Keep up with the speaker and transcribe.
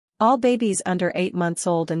All babies under 8 months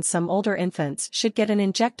old and some older infants should get an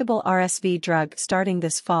injectable RSV drug starting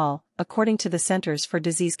this fall, according to the Centers for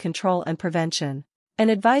Disease Control and Prevention.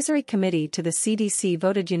 An advisory committee to the CDC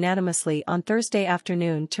voted unanimously on Thursday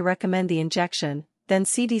afternoon to recommend the injection. Then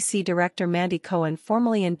CDC Director Mandy Cohen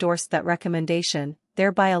formally endorsed that recommendation,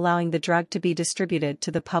 thereby allowing the drug to be distributed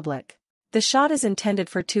to the public. The shot is intended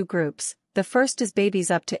for two groups. The first is babies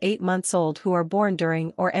up to 8 months old who are born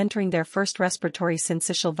during or entering their first respiratory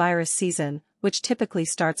syncytial virus season, which typically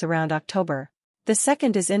starts around October. The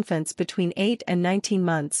second is infants between 8 and 19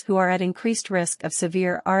 months who are at increased risk of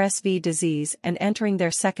severe RSV disease and entering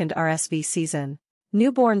their second RSV season.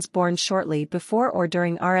 Newborns born shortly before or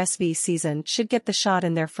during RSV season should get the shot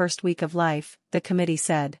in their first week of life, the committee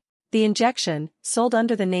said. The injection, sold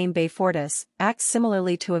under the name Beyfortus, acts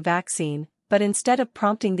similarly to a vaccine, but instead of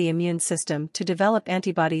prompting the immune system to develop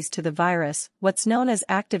antibodies to the virus, what's known as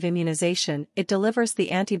active immunization, it delivers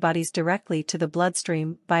the antibodies directly to the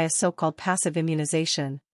bloodstream by a so-called passive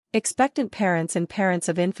immunization. Expectant parents and parents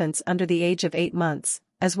of infants under the age of 8 months,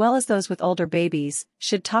 as well as those with older babies,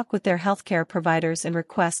 should talk with their healthcare providers and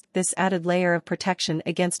request this added layer of protection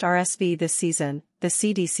against RSV this season, the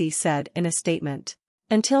CDC said in a statement.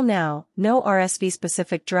 Until now, no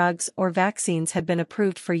RSV-specific drugs or vaccines had been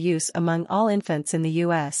approved for use among all infants in the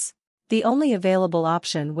U.S. The only available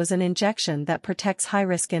option was an injection that protects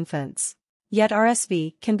high-risk infants. Yet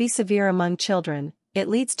RSV can be severe among children. It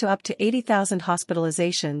leads to up to 80,000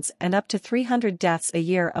 hospitalizations and up to 300 deaths a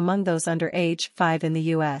year among those under age 5 in the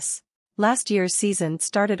U.S. Last year's season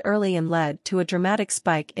started early and led to a dramatic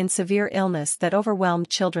spike in severe illness that overwhelmed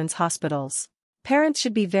children's hospitals. Parents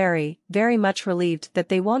should be very, very much relieved that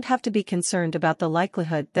they won't have to be concerned about the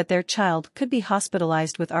likelihood that their child could be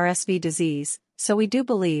hospitalized with RSV disease, so we do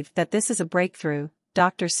believe that this is a breakthrough,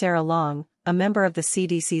 Dr. Sarah Long, a member of the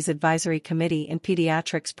CDC's Advisory Committee and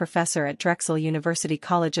pediatrics professor at Drexel University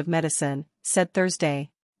College of Medicine, said Thursday.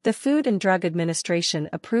 The Food and Drug Administration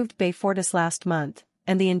approved Beyfortus last month,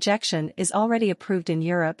 and the injection is already approved in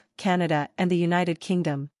Europe, Canada, and the United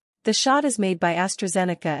Kingdom. The shot is made by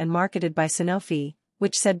AstraZeneca and marketed by Sanofi,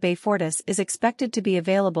 which said Beyfortus is expected to be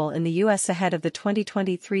available in the U.S. ahead of the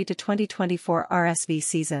 2023 to 2024 RSV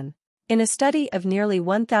season. In a study of nearly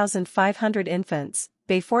 1,500 infants,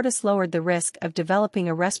 Beyfortus lowered the risk of developing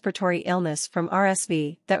a respiratory illness from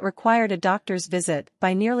RSV that required a doctor's visit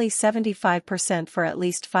by nearly 75% for at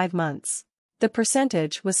least 5 months. The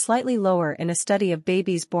percentage was slightly lower in a study of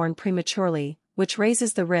babies born prematurely, which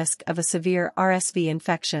raises the risk of a severe RSV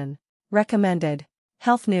infection. Recommended.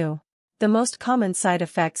 Health New. The most common side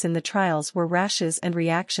effects in the trials were rashes and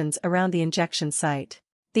reactions around the injection site.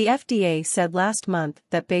 The FDA said last month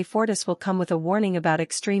that Beyfortus will come with a warning about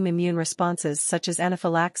extreme immune responses such as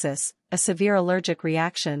anaphylaxis, a severe allergic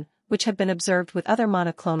reaction, which have been observed with other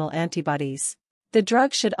monoclonal antibodies. The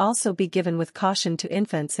drug should also be given with caution to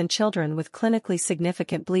infants and children with clinically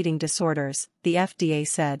significant bleeding disorders, the FDA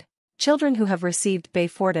said. Children who have received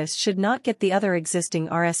Beyfortus should not get the other existing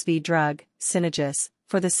RSV drug, Synagis,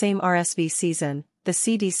 for the same RSV season, the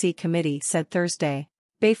CDC committee said Thursday.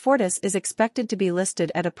 Beyfortus is expected to be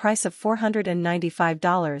listed at a price of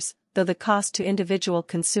 $495, though the cost to individual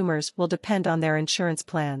consumers will depend on their insurance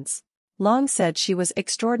plans. Long said she was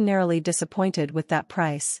extraordinarily disappointed with that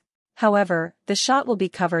price. However, the shot will be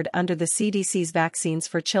covered under the CDC's Vaccines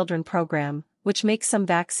for Children program, which makes some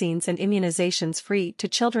vaccines and immunizations free to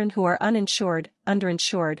children who are uninsured,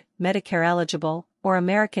 underinsured, Medicare eligible, or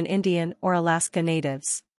American Indian or Alaska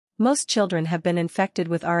Natives. Most children have been infected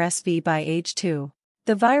with RSV by age 2.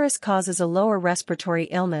 The virus causes a lower respiratory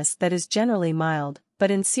illness that is generally mild,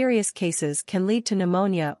 but in serious cases can lead to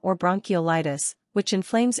pneumonia or bronchiolitis, which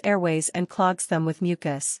inflames airways and clogs them with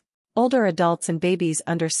mucus. Older adults and babies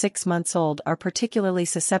under 6 months old are particularly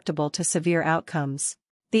susceptible to severe outcomes.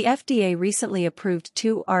 The FDA recently approved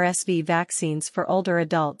 2 RSV vaccines for older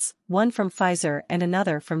adults, one from Pfizer and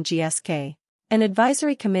another from GSK. An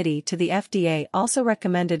advisory committee to the FDA also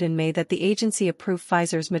recommended in May that the agency approve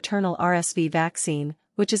Pfizer's maternal RSV vaccine,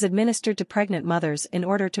 which is administered to pregnant mothers in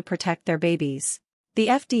order to protect their babies. The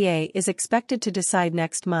FDA is expected to decide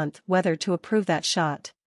next month whether to approve that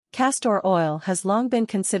shot. Castor oil has long been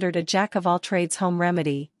considered a jack-of-all-trades home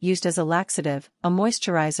remedy, used as a laxative, a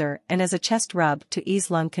moisturizer, and as a chest rub to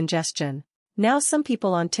ease lung congestion. Now some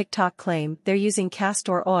people on TikTok claim they're using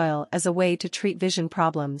castor oil as a way to treat vision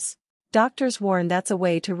problems. Doctors warn that's a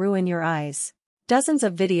way to ruin your eyes. Dozens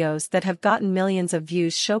of videos that have gotten millions of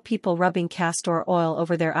views show people rubbing castor oil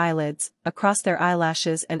over their eyelids, across their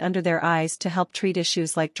eyelashes and under their eyes to help treat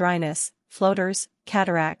issues like dryness, floaters,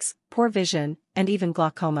 cataracts, poor vision, and even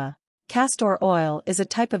glaucoma. Castor oil is a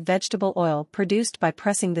type of vegetable oil produced by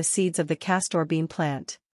pressing the seeds of the castor bean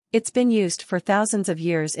plant. It's been used for thousands of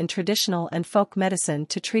years in traditional and folk medicine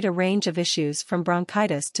to treat a range of issues from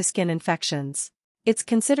bronchitis to skin infections. It's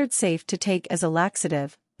considered safe to take as a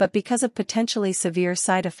laxative, but because of potentially severe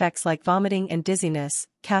side effects like vomiting and dizziness,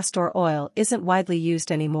 castor oil isn't widely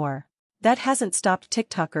used anymore. That hasn't stopped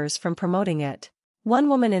TikTokers from promoting it. One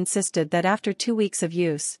woman insisted that after 2 weeks of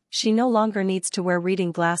use, she no longer needs to wear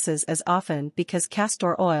reading glasses as often because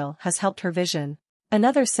castor oil has helped her vision.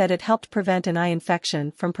 Another said it helped prevent an eye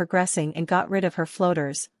infection from progressing and got rid of her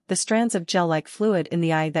floaters, the strands of gel-like fluid in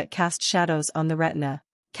the eye that cast shadows on the retina.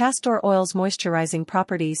 Castor oil's moisturizing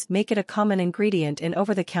properties make it a common ingredient in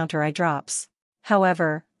over-the-counter eye drops.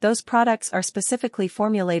 However, those products are specifically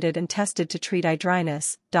formulated and tested to treat eye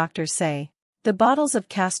dryness, doctors say. The bottles of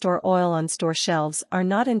castor oil on store shelves are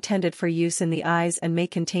not intended for use in the eyes and may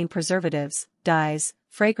contain preservatives, dyes,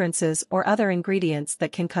 fragrances or other ingredients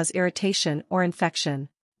that can cause irritation or infection.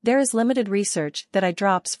 There is limited research that eye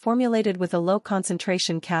drops formulated with a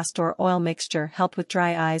low-concentration castor oil mixture help with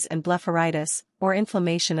dry eyes and blepharitis, or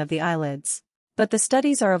inflammation of the eyelids. But the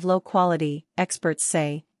studies are of low quality, experts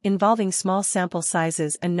say, involving small sample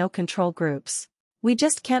sizes and no control groups. "We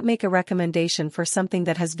just can't make a recommendation for something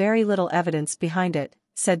that has very little evidence behind it,"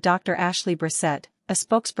 said Dr. Ashley Brissett, a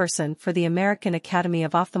spokesperson for the American Academy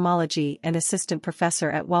of Ophthalmology and assistant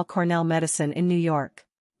professor at Weill Cornell Medicine in New York.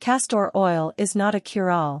 Castor oil is not a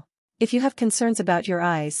cure-all. If you have concerns about your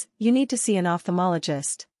eyes, you need to see an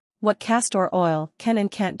ophthalmologist. What castor oil can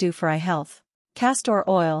and can't do for eye health. Castor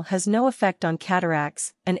oil has no effect on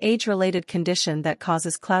cataracts, an age-related condition that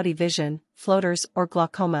causes cloudy vision, floaters or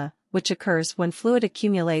glaucoma, which occurs when fluid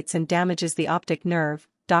accumulates and damages the optic nerve,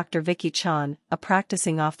 Dr. Vicky Chan, a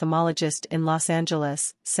practicing ophthalmologist in Los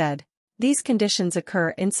Angeles, said. These conditions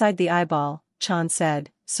occur inside the eyeball, Chan said,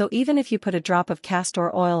 so even if you put a drop of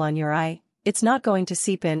castor oil on your eye, it's not going to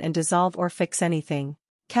seep in and dissolve or fix anything.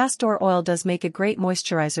 Castor oil does make a great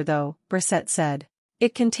moisturizer though, Brissett said.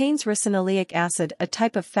 It contains ricinoleic acid, a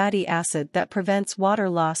type of fatty acid that prevents water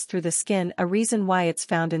loss through the skin, a reason why it's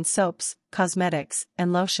found in soaps, cosmetics,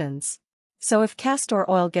 and lotions. So if castor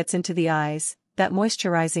oil gets into the eyes, that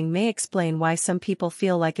moisturizing may explain why some people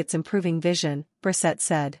feel like it's improving vision, Brissett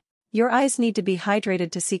said. Your eyes need to be hydrated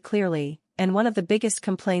to see clearly, and one of the biggest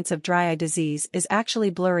complaints of dry eye disease is actually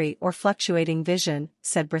blurry or fluctuating vision,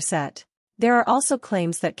 said Brissett. There are also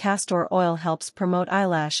claims that castor oil helps promote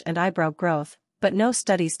eyelash and eyebrow growth, but no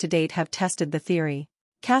studies to date have tested the theory.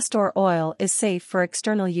 Castor oil is safe for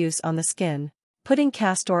external use on the skin. Putting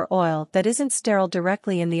castor oil that isn't sterile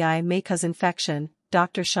directly in the eye may cause infection,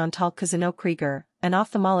 Dr. Chantal Cousineau-Krieger, an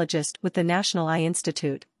ophthalmologist with the National Eye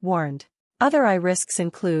Institute, warned. Other eye risks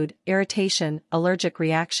include irritation, allergic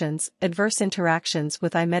reactions, adverse interactions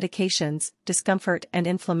with eye medications, discomfort and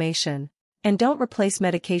inflammation. And don't replace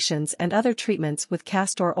medications and other treatments with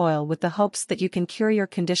castor oil with the hopes that you can cure your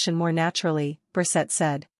condition more naturally, Brissett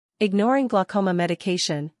said. Ignoring glaucoma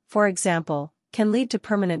medication, for example, can lead to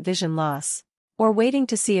permanent vision loss. Or waiting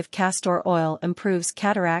to see if castor oil improves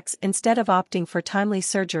cataracts instead of opting for timely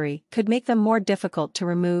surgery could make them more difficult to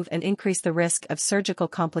remove and increase the risk of surgical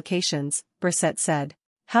complications, Brissett said.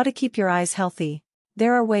 How to keep your eyes healthy.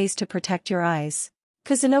 There are ways to protect your eyes.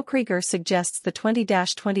 Cousineau-Krieger suggests the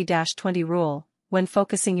 20-20-20 rule, when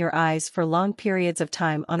focusing your eyes for long periods of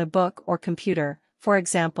time on a book or computer, for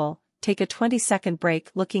example, take a 20-second break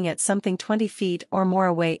looking at something 20 feet or more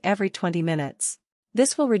away every 20 minutes.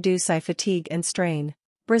 This will reduce eye fatigue and strain.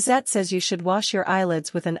 Brissett says you should wash your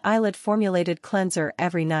eyelids with an eyelid-formulated cleanser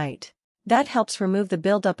every night. That helps remove the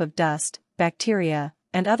buildup of dust, bacteria,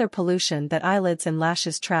 and other pollution that eyelids and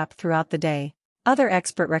lashes trap throughout the day. Other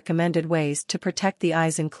expert-recommended ways to protect the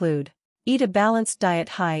eyes include: eat a balanced diet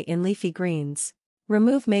high in leafy greens.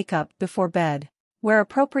 Remove makeup before bed. Wear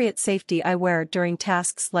appropriate safety eyewear during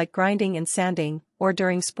tasks like grinding and sanding, or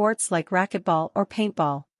during sports like racquetball or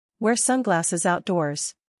paintball. Wear sunglasses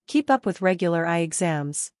outdoors. Keep up with regular eye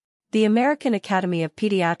exams. The American Academy of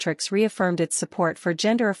Pediatrics reaffirmed its support for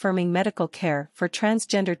gender-affirming medical care for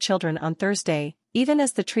transgender children on Thursday, even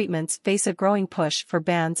as the treatments face a growing push for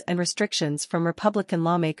bans and restrictions from Republican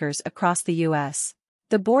lawmakers across the U.S.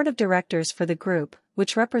 The board of directors for the group,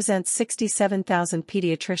 which represents 67,000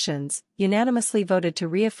 pediatricians, unanimously voted to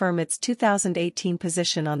reaffirm its 2018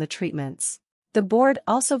 position on the treatments. The board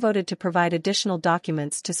also voted to provide additional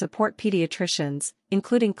documents to support pediatricians,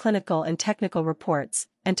 including clinical and technical reports,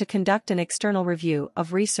 and to conduct an external review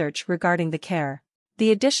of research regarding the care. The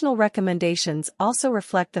additional recommendations also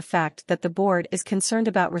reflect the fact that the board is concerned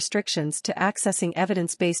about restrictions to accessing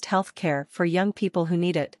evidence-based health care for young people who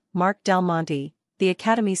need it. Mark Del Monte, the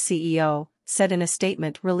Academy's CEO, said in a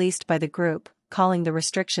statement released by the group, calling the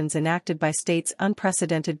restrictions enacted by states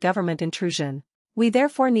unprecedented government intrusion. "We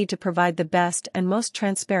therefore need to provide the best and most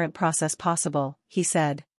transparent process possible," he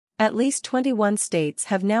said. At least 21 states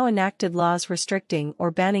have now enacted laws restricting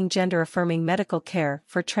or banning gender-affirming medical care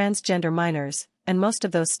for transgender minors, and most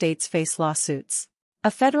of those states face lawsuits.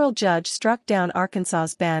 A federal judge struck down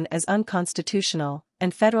Arkansas's ban as unconstitutional,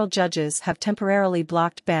 and federal judges have temporarily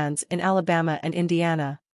blocked bans in Alabama and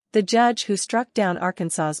Indiana. The judge who struck down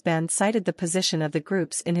Arkansas's ban cited the position of the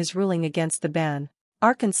groups in his ruling against the ban.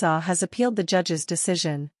 Arkansas has appealed the judge's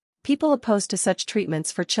decision. People opposed to such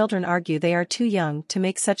treatments for children argue they are too young to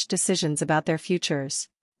make such decisions about their futures.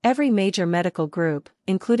 Every major medical group,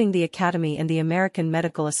 including the Academy and the American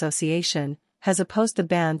Medical Association, has opposed the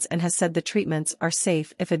bans and has said the treatments are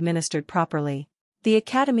safe if administered properly. The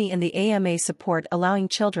Academy and the AMA support allowing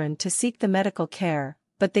children to seek the medical care,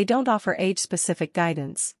 but they don't offer age-specific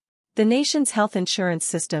guidance. The nation's health insurance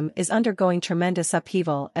system is undergoing tremendous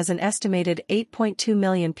upheaval as an estimated 8.2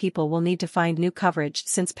 million people will need to find new coverage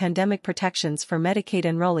since pandemic protections for Medicaid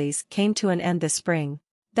enrollees came to an end this spring.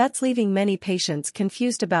 That's leaving many patients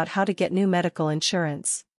confused about how to get new medical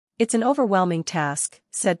insurance. "It's an overwhelming task,"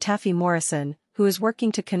 said Taffy Morrison, who is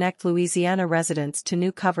working to connect Louisiana residents to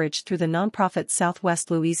new coverage through the nonprofit Southwest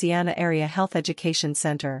Louisiana Area Health Education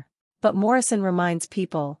Center. But Morrison reminds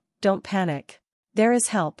people, don't panic. There is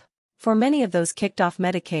help. For many of those kicked off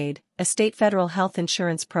Medicaid, a state federal health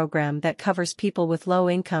insurance program that covers people with low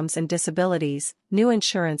incomes and disabilities, new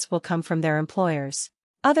insurance will come from their employers.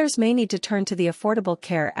 Others may need to turn to the Affordable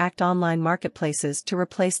Care Act online marketplaces to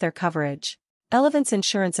replace their coverage. Elevance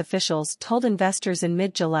insurance officials told investors in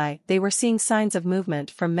mid-July they were seeing signs of movement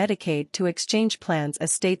from Medicaid to exchange plans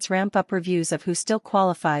as states ramp up reviews of who still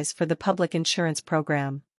qualifies for the public insurance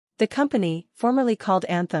program. The company, formerly called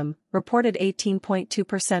Anthem, reported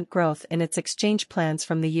 18.2% growth in its exchange plans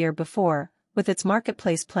from the year before, with its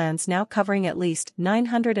marketplace plans now covering at least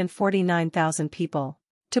 949,000 people.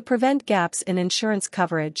 To prevent gaps in insurance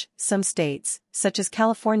coverage, some states, such as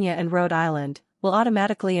California and Rhode Island, will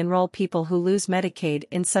automatically enroll people who lose Medicaid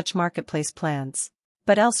in such marketplace plans.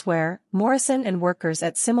 But elsewhere, Morrison and workers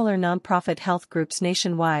at similar nonprofit health groups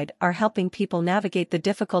nationwide are helping people navigate the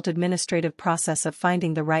difficult administrative process of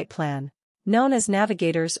finding the right plan. Known as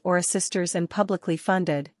navigators or assisters and publicly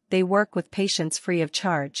funded, they work with patients free of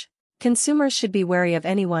charge. Consumers should be wary of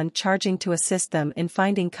anyone charging to assist them in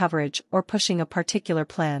finding coverage or pushing a particular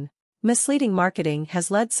plan. Misleading marketing has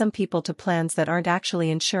led some people to plans that aren't actually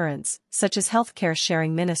insurance, such as healthcare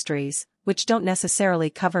sharing ministries, which don't necessarily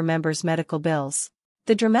cover members' medical bills.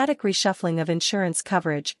 The dramatic reshuffling of insurance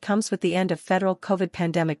coverage comes with the end of federal COVID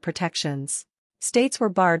pandemic protections. States were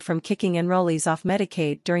barred from kicking enrollees off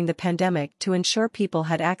Medicaid during the pandemic to ensure people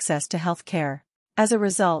had access to health care. As a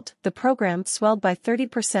result, the program swelled by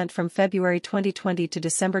 30% from February 2020 to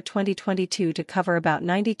December 2022 to cover about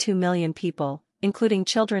 92 million people, including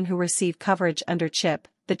children who receive coverage under CHIP,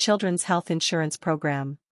 the Children's Health Insurance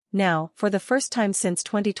Program. Now, for the first time since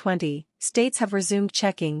 2020, states have resumed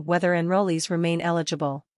checking whether enrollees remain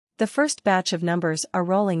eligible. The first batch of numbers are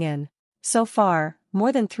rolling in. So far,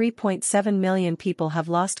 more than 3.7 million people have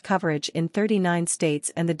lost coverage in 39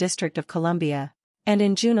 states and the District of Columbia. And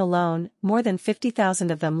in June alone, more than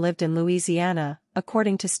 50,000 of them lived in Louisiana,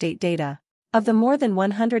 according to state data. Of the more than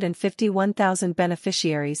 151,000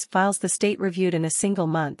 beneficiaries' files the state reviewed in a single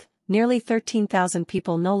month, nearly 13,000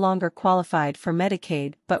 people no longer qualified for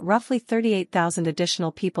Medicaid, but roughly 38,000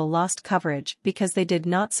 additional people lost coverage because they did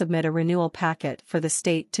not submit a renewal packet for the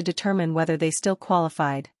state to determine whether they still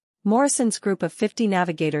qualified. Morrison's group of 50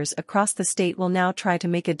 navigators across the state will now try to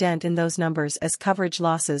make a dent in those numbers as coverage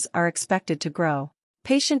losses are expected to grow.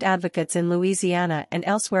 Patient advocates in Louisiana and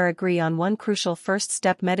elsewhere agree on one crucial first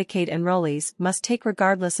step: Medicaid enrollees must take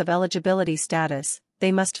regardless of eligibility status.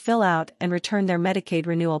 They must fill out and return their Medicaid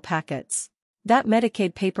renewal packets. That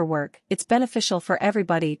Medicaid paperwork, it's beneficial for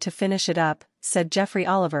everybody to finish it up, said Jeffrey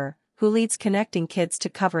Oliver, who leads Connecting Kids to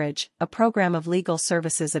Coverage, a program of legal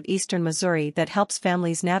services of Eastern Missouri that helps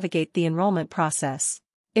families navigate the enrollment process.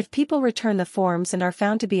 If people return the forms and are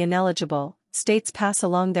found to be ineligible, states pass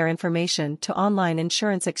along their information to online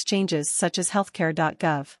insurance exchanges such as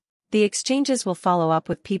healthcare.gov. The exchanges will follow up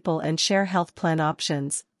with people and share health plan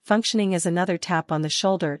options, functioning as another tap on the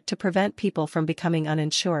shoulder to prevent people from becoming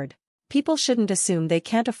uninsured. People shouldn't assume they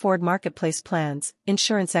can't afford marketplace plans,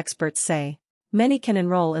 insurance experts say. Many can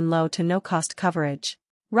enroll in low to no-cost coverage.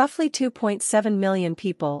 Roughly 2.7 million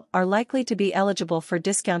people are likely to be eligible for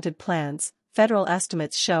discounted plans, federal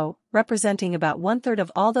estimates show, representing about one-third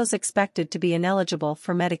of all those expected to be ineligible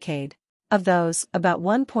for Medicaid. Of those, about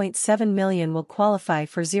 1.7 million will qualify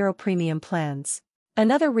for zero-premium plans.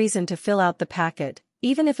 Another reason to fill out the packet: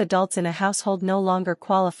 even if adults in a household no longer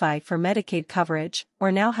qualify for Medicaid coverage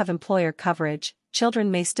or now have employer coverage, children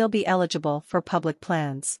may still be eligible for public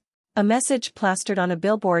plans. A message plastered on a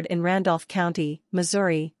billboard in Randolph County,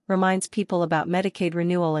 Missouri, reminds people about Medicaid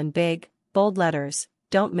renewal in big, bold letters.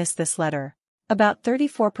 Don't miss this letter. About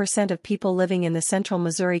 34% of people living in the central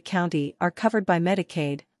Missouri County are covered by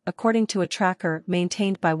Medicaid, according to a tracker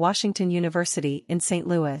maintained by Washington University in St.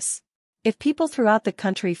 Louis. If people throughout the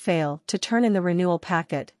country fail to turn in the renewal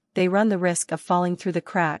packet, they run the risk of falling through the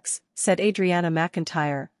cracks, said Adriana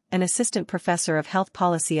McIntyre, an assistant professor of health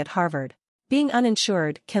policy at Harvard. Being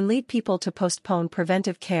uninsured can lead people to postpone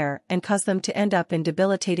preventive care and cause them to end up in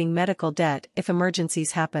debilitating medical debt if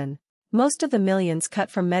emergencies happen. Most of the millions cut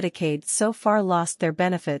from Medicaid so far lost their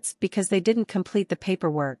benefits because they didn't complete the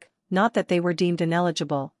paperwork, not that they were deemed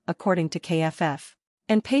ineligible, according to KFF.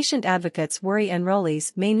 And patient advocates worry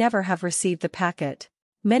enrollees may never have received the packet.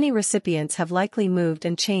 Many recipients have likely moved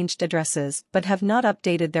and changed addresses but have not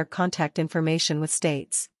updated their contact information with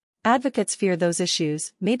states. Advocates fear those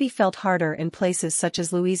issues may be felt harder in places such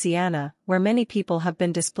as Louisiana, where many people have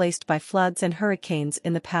been displaced by floods and hurricanes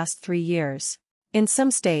in the past 3 years. In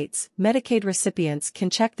some states, Medicaid recipients can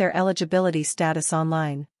check their eligibility status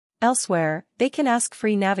online. Elsewhere, they can ask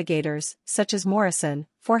free navigators, such as Morrison,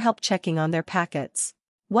 for help checking on their packets.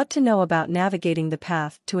 What to know about navigating the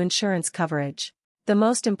path to insurance coverage. The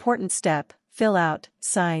most important step: fill out,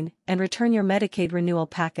 sign, and return your Medicaid renewal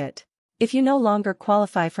packet. If you no longer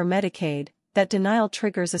qualify for Medicaid, that denial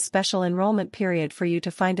triggers a special enrollment period for you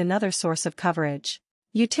to find another source of coverage.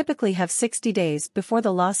 You typically have 60 days before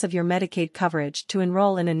the loss of your Medicaid coverage to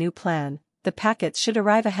enroll in a new plan. The packets should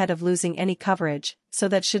arrive ahead of losing any coverage, so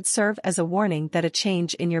that should serve as a warning that a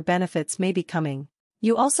change in your benefits may be coming.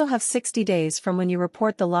 You also have 60 days from when you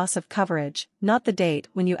report the loss of coverage, not the date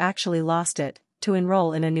when you actually lost it, to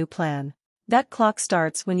enroll in a new plan. That clock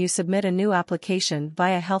starts when you submit a new application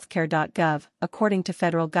via healthcare.gov, according to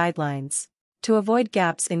federal guidelines. To avoid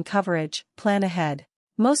gaps in coverage, plan ahead.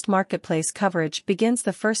 Most marketplace coverage begins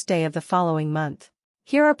the first day of the following month.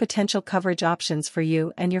 Here are potential coverage options for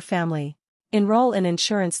you and your family. Enroll in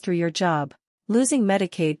insurance through your job. Losing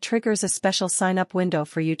Medicaid triggers a special sign-up window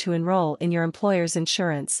for you to enroll in your employer's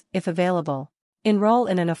insurance, if available. Enroll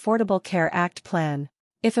in an Affordable Care Act plan.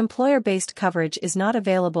 If employer-based coverage is not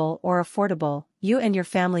available or affordable, you and your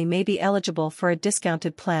family may be eligible for a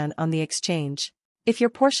discounted plan on the exchange. If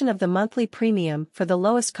your portion of the monthly premium for the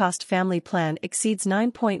lowest-cost family plan exceeds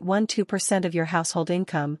 9.12% of your household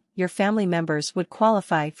income, your family members would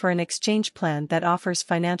qualify for an exchange plan that offers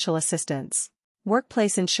financial assistance.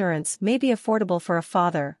 Workplace insurance may be affordable for a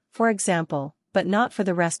father, for example, but not for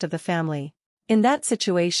the rest of the family. In that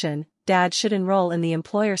situation, Dad should enroll in the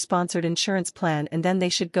employer-sponsored insurance plan and then they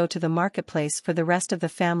should go to the marketplace for the rest of the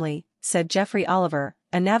family, said Jeffrey Oliver,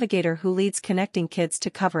 a navigator who leads Connecting Kids to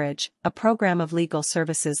Coverage, a program of legal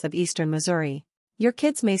services of Eastern Missouri. Your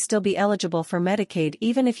kids may still be eligible for Medicaid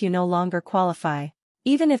even if you no longer qualify.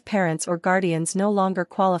 Even if parents or guardians no longer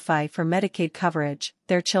qualify for Medicaid coverage,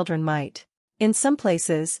 their children might. In some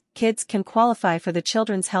places, kids can qualify for the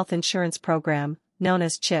Children's Health Insurance Program, known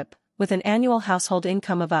as CHIP, with an annual household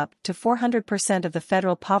income of up to 400% of the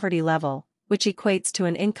federal poverty level, which equates to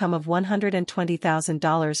an income of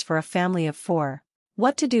 $120,000 for a family of 4.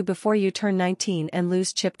 What to do before you turn 19 and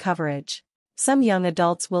lose CHIP coverage? Some young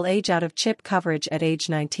adults will age out of CHIP coverage at age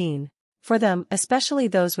 19. For them, especially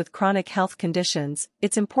those with chronic health conditions,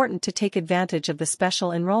 it's important to take advantage of the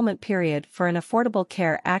special enrollment period for an Affordable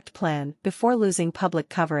Care Act plan before losing public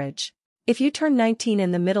coverage. If you turn 19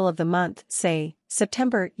 in the middle of the month, say,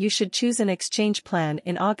 September, you should choose an exchange plan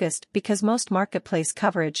in August because most marketplace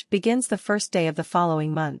coverage begins the first day of the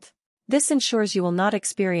following month. This ensures you will not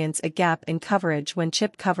experience a gap in coverage when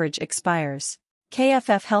CHIP coverage expires.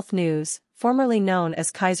 KFF Health News, formerly known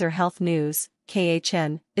as Kaiser Health News,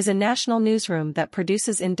 KHN, is a national newsroom that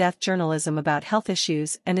produces in-depth journalism about health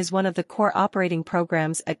issues and is one of the core operating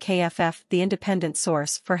programs at KFF, the independent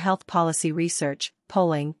source for health policy research,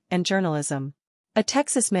 polling, and journalism. A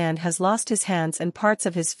Texas man has lost his hands and parts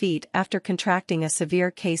of his feet after contracting a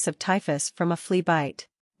severe case of typhus from a flea bite.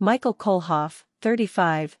 Michael Kohlhoff,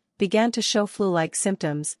 35, began to show flu-like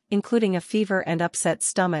symptoms, including a fever and upset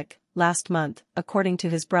stomach, last month, according to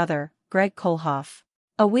his brother, Greg Kohlhoff.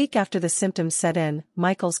 A week after the symptoms set in,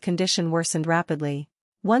 Michael's condition worsened rapidly.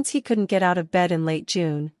 Once he couldn't get out of bed in late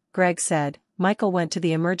June, Greg said. Michael went to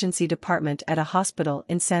the emergency department at a hospital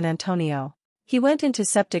in San Antonio. He went into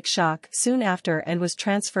septic shock soon after and was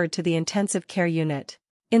transferred to the intensive care unit.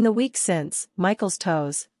 In the week since, Michael's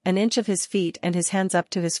toes, an inch of his feet and his hands up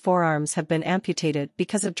to his forearms have been amputated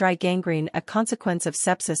because of dry gangrene, a consequence of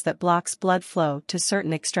sepsis that blocks blood flow to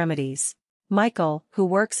certain extremities. Michael, who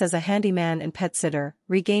works as a handyman and pet sitter,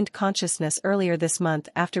 regained consciousness earlier this month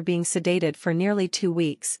after being sedated for nearly 2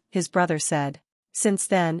 weeks, his brother said. Since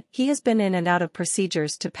then, he has been in and out of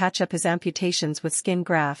procedures to patch up his amputations with skin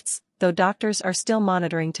grafts, though doctors are still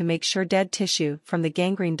monitoring to make sure dead tissue from the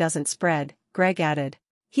gangrene doesn't spread, Greg added.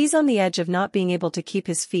 He's on the edge of not being able to keep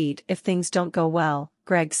his feet if things don't go well,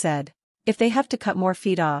 Greg said. If they have to cut more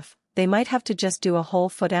feet off, they might have to just do a whole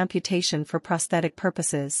foot amputation for prosthetic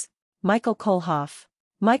purposes. Michael Kohlhoff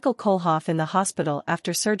in the hospital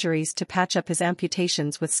after surgeries to patch up his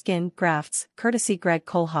amputations with skin grafts, courtesy Greg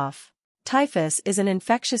Kohlhoff. Typhus is an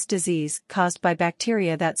infectious disease caused by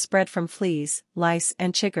bacteria that spread from fleas, lice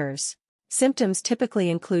and chiggers. Symptoms typically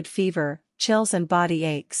include fever, chills and body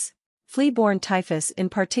aches. Flea-borne typhus in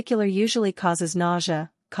particular usually causes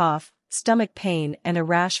nausea, cough, stomach pain and a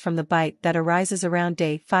rash from the bite that arises around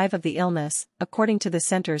day 5 of the illness, according to the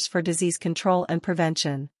Centers for Disease Control and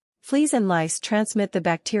Prevention. Fleas and lice transmit the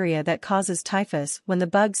bacteria that causes typhus when the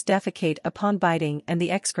bugs defecate upon biting and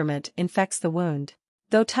the excrement infects the wound.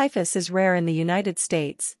 Though typhus is rare in the United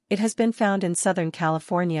States, it has been found in Southern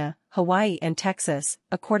California, Hawaii and Texas,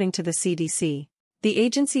 according to the CDC. The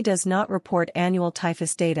agency does not report annual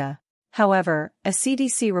typhus data. However, a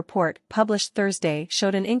CDC report published Thursday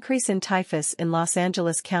showed an increase in typhus in Los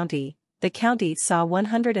Angeles County. The county saw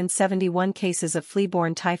 171 cases of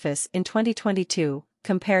flea-borne typhus in 2022,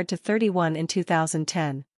 compared to 31 in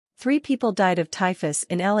 2010. 3 people died of typhus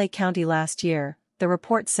in LA County last year, the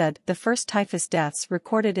report said, the first typhus deaths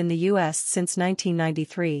recorded in the U.S. since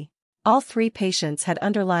 1993. All 3 patients had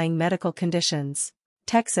underlying medical conditions.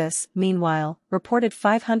 Texas, meanwhile, reported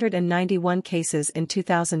 591 cases in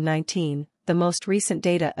 2019, the most recent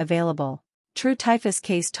data available. True typhus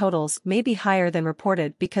case totals may be higher than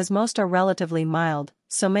reported because most are relatively mild,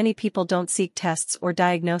 so many people don't seek tests or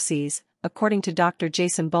diagnoses, according to Dr.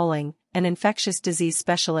 Jason Bowling, an infectious disease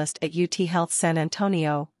specialist at UT Health San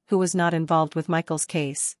Antonio, who was not involved with Michael's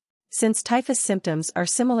case. Since typhus symptoms are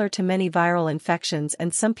similar to many viral infections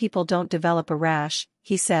and some people don't develop a rash,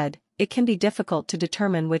 he said, it can be difficult to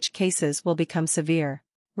determine which cases will become severe.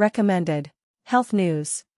 Recommended. Health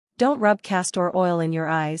news. Don't rub castor oil in your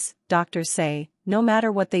eyes, doctors say, no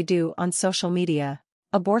matter what they do on social media.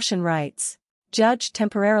 Abortion rights. Judge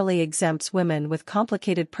temporarily exempts women with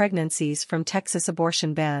complicated pregnancies from Texas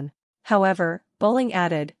abortion ban. However, Bowling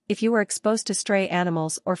added, if you were exposed to stray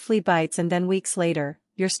animals or flea bites and then weeks later,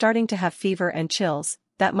 you're starting to have fever and chills,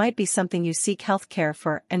 that might be something you seek health care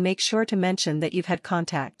for and make sure to mention that you've had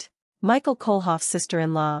contact. Michael Kohlhoff's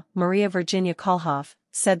sister-in-law, Maria Virginia Kohlhoff,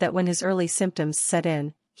 said that when his early symptoms set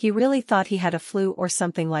in, he really thought he had a flu or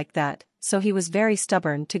something like that, so he was very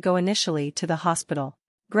stubborn to go initially to the hospital.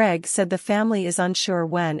 Greg said the family is unsure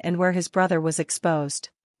when and where his brother was exposed.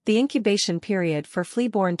 The incubation period for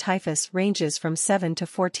flea-borne typhus ranges from 7 to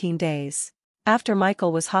 14 days. After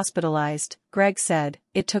Michael was hospitalized, Greg said,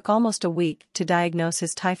 it took almost a week to diagnose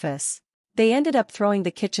his typhus. They ended up throwing the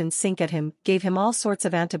kitchen sink at him, gave him all sorts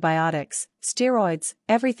of antibiotics, steroids,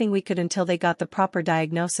 everything we could until they got the proper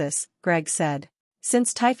diagnosis, Greg said.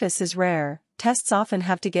 Since typhus is rare, tests often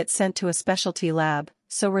have to get sent to a specialty lab,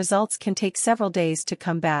 so results can take several days to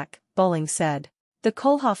come back, Bowling said. The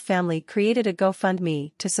Kohlhoff family created a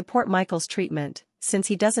GoFundMe to support Michael's treatment, since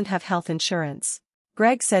he doesn't have health insurance.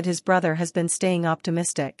 Greg said his brother has been staying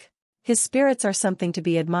optimistic. His spirits are something to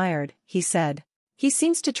be admired, he said. He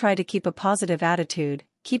seems to try to keep a positive attitude,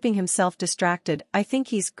 keeping himself distracted. I think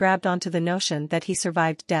he's grabbed onto the notion that he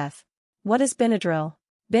survived death. What is Benadryl?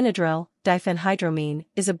 Benadryl Diphenhydramine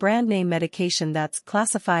is a brand name medication that's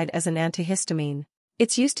classified as an antihistamine.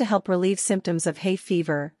 It's used to help relieve symptoms of hay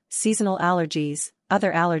fever, seasonal allergies,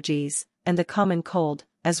 other allergies, and the common cold,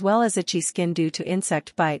 as well as itchy skin due to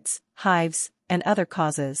insect bites, hives, and other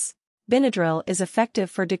causes. Benadryl is effective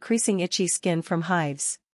for decreasing itchy skin from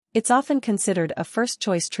hives. It's often considered a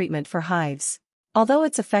first-choice treatment for hives. Although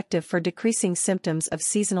it's effective for decreasing symptoms of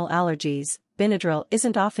seasonal allergies, Benadryl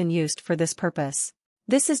isn't often used for this purpose.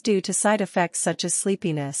 This is due to side effects such as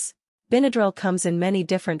sleepiness. Benadryl comes in many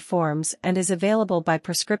different forms and is available by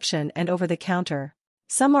prescription and over-the-counter.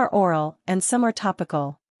 Some are oral and some are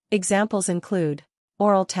topical. Examples include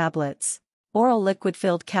oral tablets, oral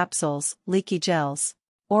liquid-filled capsules, leaky gels,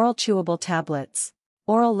 oral chewable tablets,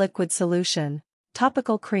 oral liquid solution,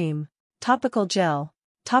 topical cream, topical gel,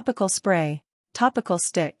 topical spray, topical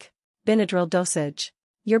stick. Benadryl dosage.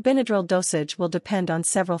 Your Benadryl dosage will depend on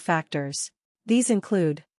several factors. These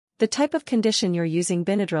include the type of condition you're using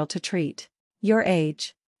Benadryl to treat, your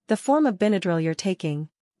age, the form of Benadryl you're taking,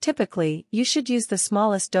 Typically, you should use the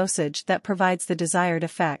smallest dosage that provides the desired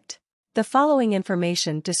effect. The following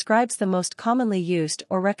information describes the most commonly used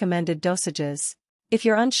or recommended dosages. If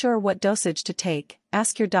you're unsure what dosage to take,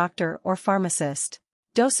 ask your doctor or pharmacist.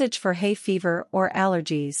 Dosage for hay fever or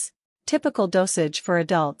allergies. Typical dosage for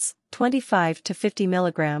adults, 25 to 50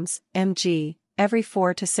 mg, mg, every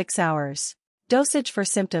 4 to 6 hours. Dosage for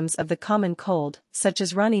symptoms of the common cold, such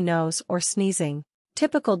as runny nose or sneezing.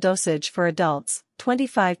 Typical dosage for adults,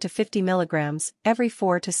 25 to 50 mg, every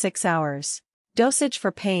 4 to 6 hours. Dosage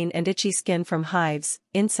for pain and itchy skin from hives,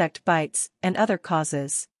 insect bites, and other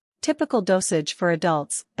causes. Typical dosage for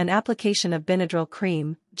adults, an application of Benadryl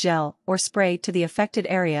cream, gel, or spray to the affected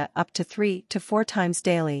area up to 3 to 4 times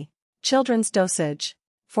daily. Children's dosage.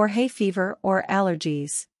 For hay fever or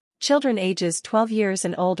allergies. Children ages 12 years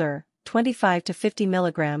and older, 25 to 50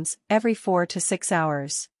 mg, every 4 to 6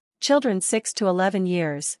 hours. Children 6 to 11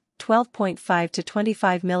 years, 12.5 to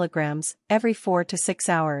 25 mg, every 4 to 6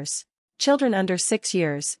 hours. Children under 6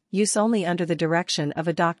 years, use only under the direction of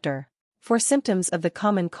a doctor. For symptoms of the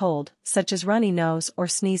common cold, such as runny nose or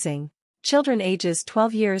sneezing. Children ages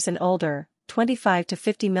 12 years and older, 25 to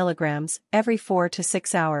 50 mg, every 4 to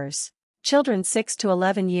 6 hours. Children 6 to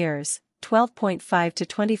 11 years, 12.5 to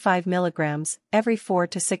 25 mg, every 4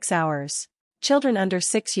 to 6 hours. Children under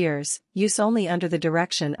 6 years, use only under the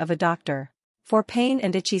direction of a doctor. For pain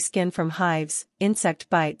and itchy skin from hives, insect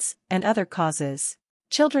bites, and other causes.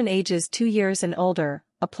 Children ages 2 years and older,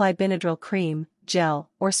 apply Benadryl cream,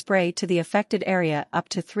 gel, or spray to the affected area up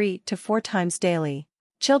to 3 to 4 times daily.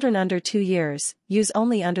 Children under 2 years, use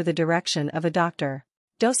only under the direction of a doctor.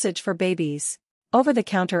 Dosage for babies.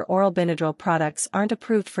 Over-the-counter oral Benadryl products aren't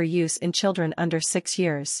approved for use in children under 6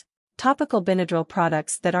 years. Topical Benadryl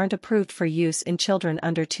products that aren't approved for use in children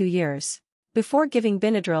under 2 years. Before giving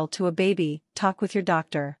Benadryl to a baby, talk with your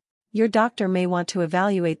doctor. Your doctor may want to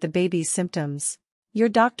evaluate the baby's symptoms. Your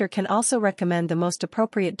doctor can also recommend the most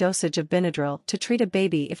appropriate dosage of Benadryl to treat a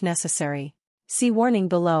baby if necessary. See warning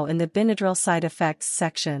below in the Benadryl side effects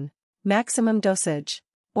section. Maximum dosage.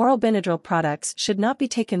 Oral Benadryl products should not be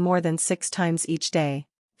taken more than 6 times each day.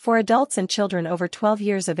 For adults and children over 12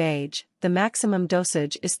 years of age, the maximum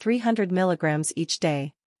dosage is 300 mg each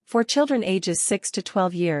day. For children ages 6 to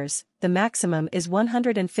 12 years, the maximum is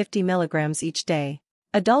 150 mg each day.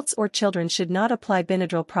 Adults or children should not apply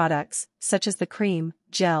Benadryl products, such as the cream,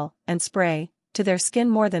 gel, and spray, to their skin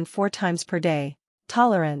more than 4 times per day.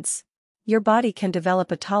 Tolerance. Your body can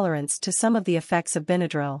develop a tolerance to some of the effects of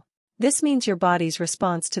Benadryl. This means your body's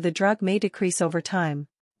response to the drug may decrease over time.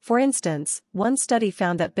 For instance, one study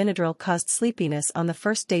found that Benadryl caused sleepiness on the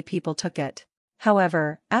first day people took it.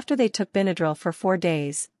 However, after they took Benadryl for 4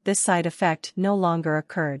 days, this side effect no longer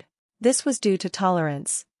occurred. This was due to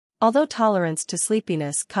tolerance. Although tolerance to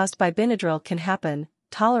sleepiness caused by Benadryl can happen,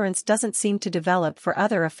 tolerance doesn't seem to develop for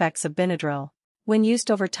other effects of Benadryl. When used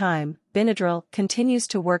over time, Benadryl continues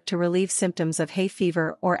to work to relieve symptoms of hay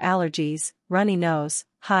fever or allergies, runny nose,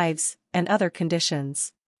 hives, and other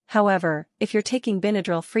conditions. However, if you're taking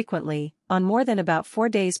Benadryl frequently, on more than about 4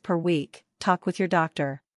 days per week, talk with your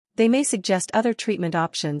doctor. They may suggest other treatment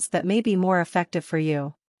options that may be more effective for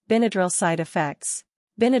you. Benadryl side effects.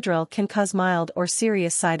 Benadryl can cause mild or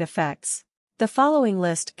serious side effects. The following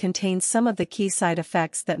list contains some of the key side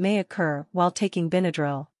effects that may occur while taking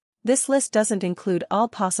Benadryl. This list doesn't include all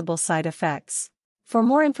possible side effects. For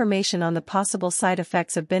more information on the possible side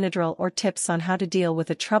effects of Benadryl or tips on how to deal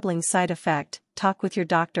with a troubling side effect, talk with your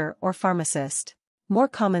doctor or pharmacist. More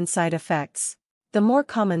common side effects. The more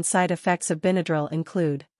common side effects of Benadryl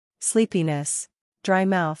include sleepiness, dry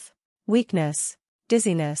mouth, weakness,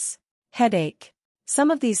 dizziness, headache.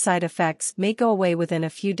 Some of these side effects may go away within a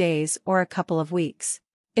few days or a couple of weeks.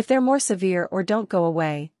 If they're more severe or don't go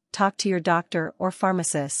away, talk to your doctor or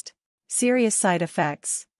pharmacist. Serious side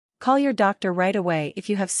effects. Call your doctor right away if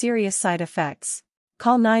you have serious side effects.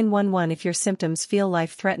 Call 911 if your symptoms feel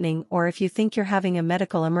life-threatening or if you think you're having a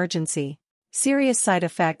medical emergency. Serious side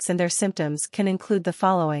effects and their symptoms can include the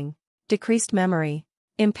following: decreased memory,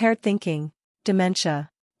 impaired thinking,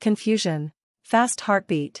 dementia, confusion, fast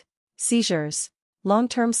heartbeat, seizures.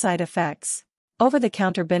 Long-term side effects.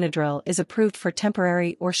 Over-the-counter Benadryl is approved for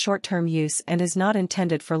temporary or short-term use and is not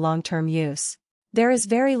intended for long-term use. There is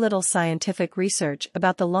very little scientific research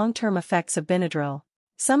about the long-term effects of Benadryl.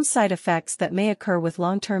 Some side effects that may occur with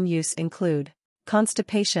long-term use include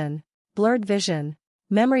constipation, blurred vision,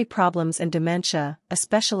 memory problems and dementia,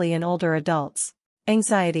 especially in older adults,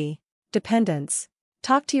 anxiety, dependence.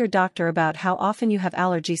 Talk to your doctor about how often you have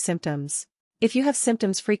allergy symptoms. If you have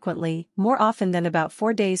symptoms frequently, more often than about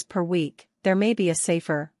 4 days per week, there may be a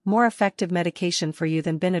safer, more effective medication for you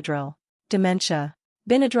than Benadryl. Dementia.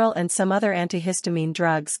 Benadryl and some other antihistamine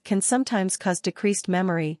drugs can sometimes cause decreased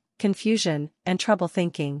memory, confusion, and trouble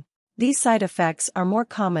thinking. These side effects are more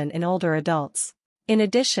common in older adults. In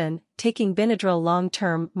addition, taking Benadryl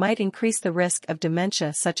long-term might increase the risk of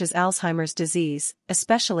dementia such as Alzheimer's disease,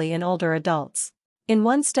 especially in older adults. In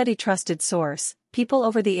one study trusted source, people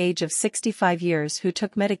over the age of 65 years who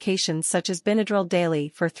took medications such as Benadryl daily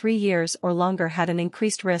for 3 years or longer had an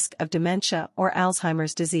increased risk of dementia or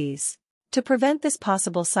Alzheimer's disease. To prevent this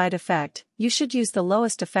possible side effect, you should use the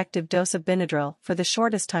lowest effective dose of Benadryl for the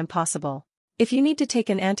shortest time possible. If you need to take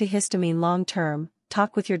an antihistamine long-term,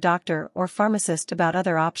 talk with your doctor or pharmacist about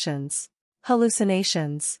other options.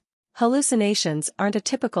 Hallucinations. Hallucinations aren't a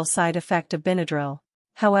typical side effect of Benadryl.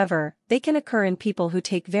 However, they can occur in people who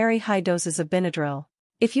take very high doses of Benadryl.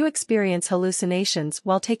 If you experience hallucinations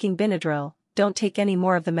while taking Benadryl, don't take any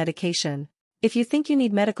more of the medication. If you think you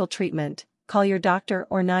need medical treatment, call your doctor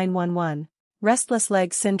or 911. Restless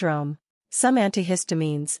leg syndrome. Some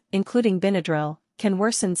antihistamines, including Benadryl, can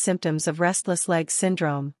worsen symptoms of restless leg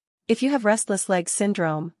syndrome. If you have restless leg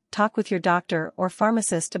syndrome, talk with your doctor or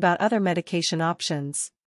pharmacist about other medication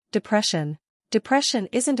options. Depression. Depression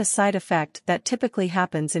isn't a side effect that typically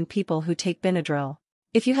happens in people who take Benadryl.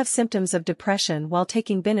 If you have symptoms of depression while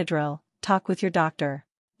taking Benadryl, talk with your doctor.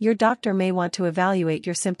 Your doctor may want to evaluate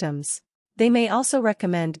your symptoms. They may also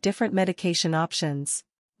recommend different medication options.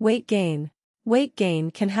 Weight gain. Weight gain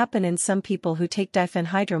can happen in some people who take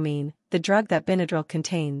diphenhydramine, the drug that Benadryl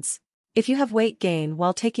contains. If you have weight gain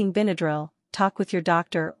while taking Benadryl, talk with your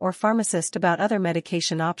doctor or pharmacist about other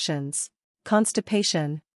medication options.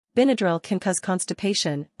 Constipation. Benadryl can cause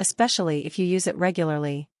constipation, especially if you use it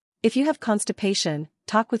regularly. If you have constipation,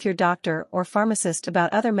 talk with your doctor or pharmacist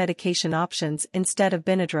about other medication options instead of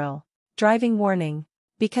Benadryl. Driving warning.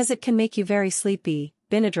 Because it can make you very sleepy,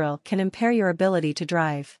 Benadryl can impair your ability to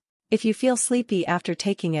drive. If you feel sleepy after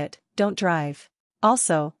taking it, don't drive.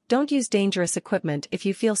 Also, don't use dangerous equipment if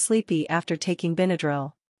you feel sleepy after taking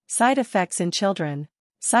Benadryl. Side effects in children.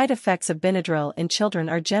 Side effects of Benadryl in children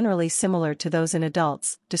are generally similar to those in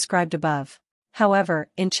adults, described above. However,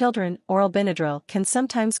 in children, oral Benadryl can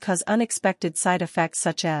sometimes cause unexpected side effects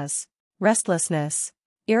such as restlessness,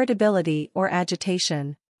 irritability or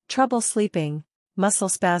agitation, trouble sleeping, muscle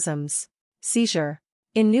spasms, seizure.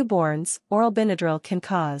 In newborns, oral Benadryl can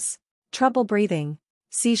cause trouble breathing,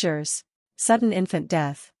 seizures, sudden infant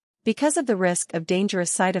death. Because of the risk of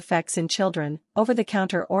dangerous side effects in children,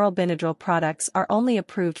 over-the-counter oral Benadryl products are only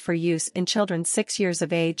approved for use in children 6 years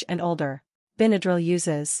of age and older. Benadryl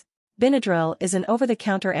uses. Benadryl is an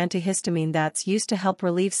over-the-counter antihistamine that's used to help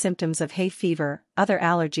relieve symptoms of hay fever, other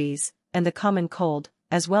allergies, and the common cold,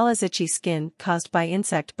 as well as itchy skin caused by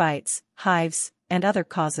insect bites, hives, and other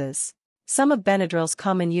causes. Some of Benadryl's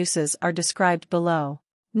common uses are described below.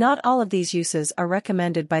 Not all of these uses are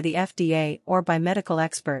recommended by the FDA or by medical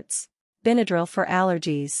experts. Benadryl for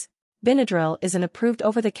allergies. Benadryl is an approved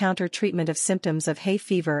over-the-counter treatment of symptoms of hay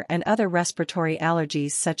fever and other respiratory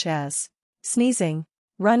allergies such as sneezing,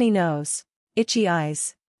 runny nose, itchy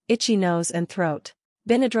eyes, itchy nose and throat.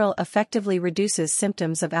 Benadryl effectively reduces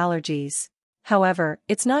symptoms of allergies. However,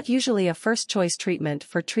 it's not usually a first-choice treatment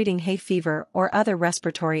for treating hay fever or other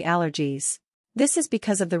respiratory allergies. This is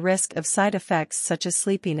because of the risk of side effects such as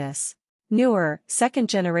sleepiness. Newer,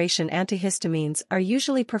 second-generation antihistamines are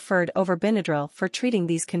usually preferred over Benadryl for treating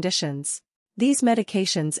these conditions. These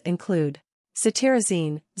medications include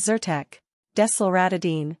cetirizine, Zyrtec,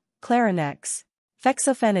 desloratadine, Clarinex,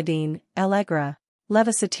 fexofenadine, Allegra,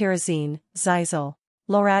 levocetirizine, Xyzal,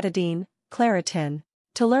 loratadine, Claritin.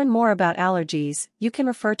 To learn more about allergies, you can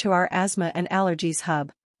refer to our Asthma and Allergies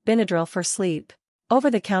Hub. Benadryl for sleep.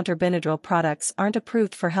 Over-the-counter Benadryl products aren't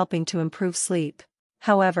approved for helping to improve sleep.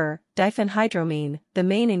 However, diphenhydramine, the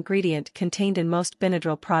main ingredient contained in most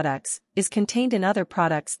Benadryl products, is contained in other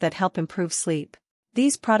products that help improve sleep.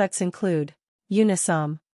 These products include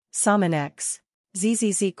Unisom, Sominex,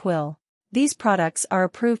 ZZZ-Quil. These products are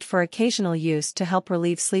approved for occasional use to help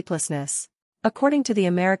relieve sleeplessness. According to the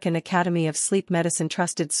American Academy of Sleep Medicine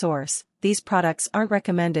trusted source, these products aren't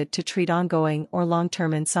recommended to treat ongoing or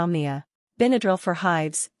long-term insomnia. Benadryl for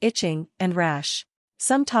hives, itching, and rash.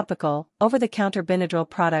 Some topical, over-the-counter Benadryl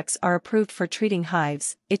products are approved for treating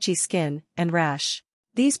hives, itchy skin, and rash.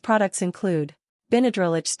 These products include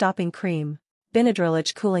Benadryl Itch Stopping Cream, Benadryl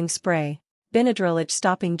Itch Cooling Spray, Benadryl Itch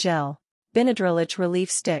Stopping Gel, Benadryl Itch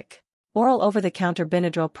Relief Stick. Oral over-the-counter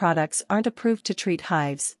Benadryl products aren't approved to treat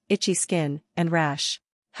hives, itchy skin, and rash.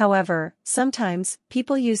 However, sometimes,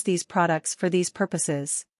 people use these products for these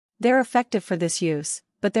purposes. They're effective for this use,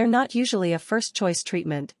 but they're not usually a first-choice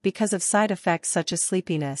treatment because of side effects such as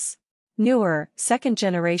sleepiness. Newer,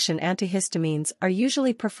 second-generation antihistamines are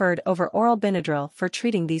usually preferred over oral Benadryl for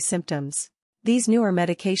treating these symptoms. These newer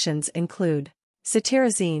medications include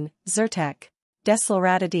cetirizine, Zyrtec,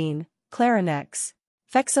 desloratadine, Clarinex,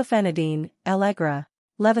 fexofenadine, Allegra,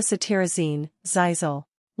 levocetirizine, Xyzal,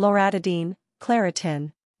 loratadine,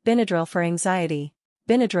 Claritin. Benadryl for anxiety.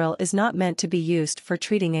 Benadryl is not meant to be used for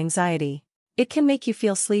treating anxiety. It can make you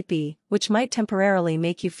feel sleepy, which might temporarily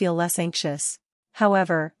make you feel less anxious.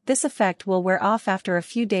 However, this effect will wear off after a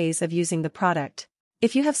few days of using the product.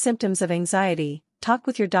 If you have symptoms of anxiety, talk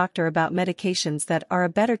with your doctor about medications that are a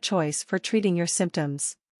better choice for treating your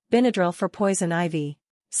symptoms. Benadryl for poison ivy.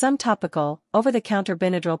 Some topical, over-the-counter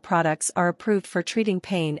Benadryl products are approved for treating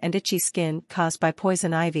pain and itchy skin caused by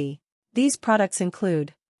poison ivy. These products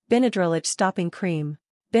include Benadryl itch stopping cream,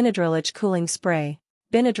 Benadryl itch cooling spray,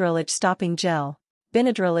 Benadryl itch stopping gel,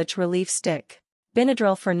 Benadryl itch relief stick.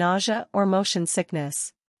 Benadryl for nausea or motion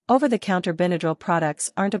sickness. Over-the-counter Benadryl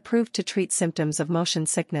products aren't approved to treat symptoms of motion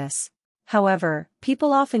sickness. However,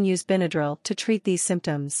 people often use Benadryl to treat these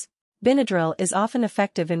symptoms. Benadryl is often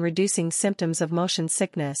effective in reducing symptoms of motion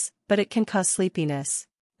sickness, but it can cause sleepiness.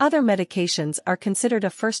 Other medications are considered a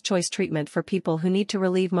first-choice treatment for people who need to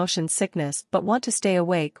relieve motion sickness but want to stay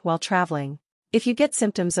awake while traveling. If you get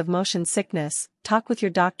symptoms of motion sickness, talk with your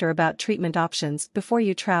doctor about treatment options before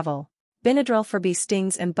you travel. Benadryl for bee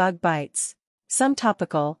stings and bug bites. Some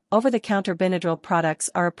topical, over-the-counter Benadryl products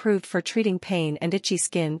are approved for treating pain and itchy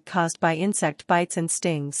skin caused by insect bites and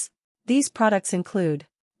stings. These products include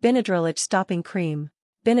Benadryl itch stopping cream,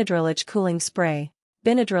 Benadryl itch cooling spray,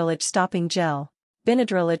 Benadryl itch stopping gel,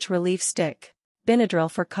 Benadryl itch relief stick, Benadryl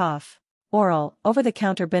for cough. Oral,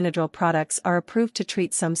 over-the-counter Benadryl products are approved to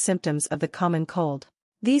treat some symptoms of the common cold.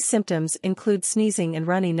 These symptoms include sneezing and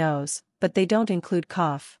runny nose, but they don't include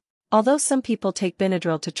cough. Although some people take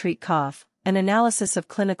Benadryl to treat cough, an analysis of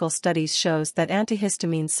clinical studies shows that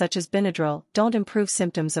antihistamines such as Benadryl don't improve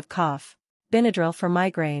symptoms of cough. Benadryl for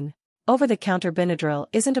migraine. Over-the-counter Benadryl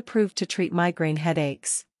isn't approved to treat migraine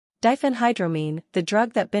headaches. Diphenhydramine, the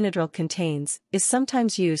drug that Benadryl contains, is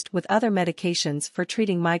sometimes used with other medications for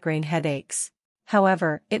treating migraine headaches.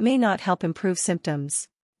 However, it may not help improve symptoms.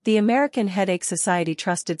 The American Headache Society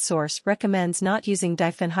trusted source recommends not using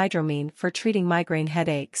diphenhydramine for treating migraine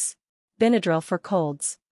headaches. Benadryl for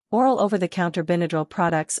colds. Oral over-the-counter Benadryl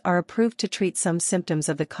products are approved to treat some symptoms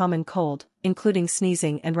of the common cold, including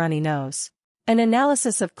sneezing and runny nose. An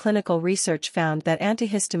analysis of clinical research found that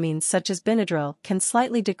antihistamines such as Benadryl can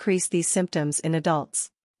slightly decrease these symptoms in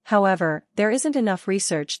adults. However, there isn't enough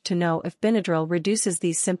research to know if Benadryl reduces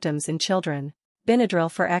these symptoms in children.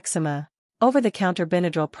 Benadryl for eczema. Over-the-counter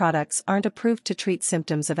Benadryl products aren't approved to treat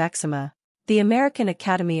symptoms of eczema. The American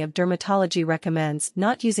Academy of Dermatology recommends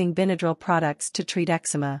not using Benadryl products to treat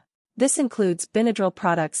eczema. This includes Benadryl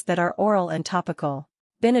products that are oral and topical.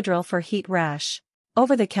 Benadryl for heat rash.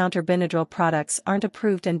 Over-the-counter Benadryl products aren't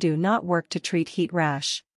approved and do not work to treat heat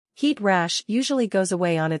rash. Heat rash usually goes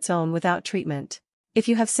away on its own without treatment. If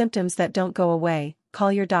you have symptoms that don't go away, call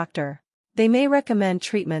your doctor. They may recommend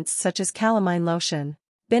treatments such as calamine lotion.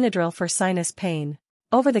 Benadryl for sinus pain.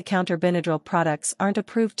 Over-the-counter Benadryl products aren't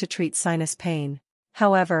approved to treat sinus pain.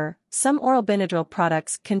 However, some oral Benadryl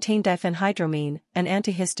products contain diphenhydramine, an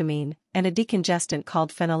antihistamine, and a decongestant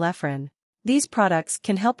called phenylephrine. These products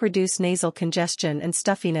can help reduce nasal congestion and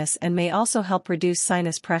stuffiness and may also help reduce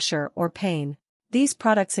sinus pressure or pain. These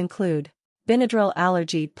products include Benadryl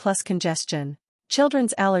allergy plus congestion,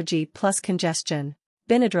 children's allergy plus congestion,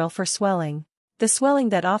 Benadryl for swelling. The swelling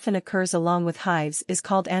that often occurs along with hives is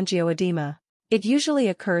called angioedema. It usually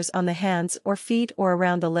occurs on the hands or feet or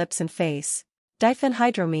around the lips and face.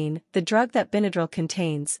 Diphenhydramine, the drug that Benadryl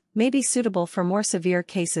contains, may be suitable for more severe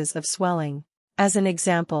cases of swelling. As an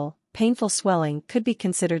example, painful swelling could be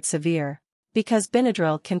considered severe. Because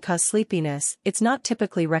Benadryl can cause sleepiness, it's not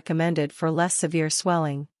typically recommended for less severe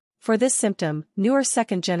swelling. For this symptom, newer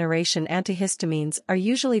second-generation antihistamines are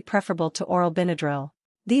usually preferable to oral Benadryl.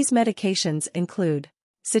 These medications include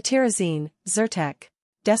cetirizine, Zyrtec,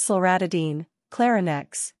 desloratadine,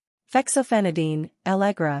 Clarinex, fexofenadine,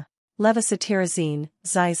 Allegra, levocetirizine,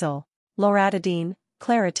 Xyzal, loratadine,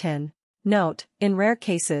 Claritin. Note, in rare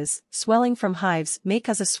cases, swelling from hives may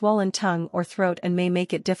cause a swollen tongue or throat and may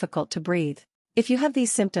make it difficult to breathe. If you have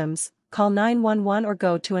these symptoms, call 911 or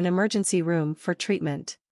go to an emergency room for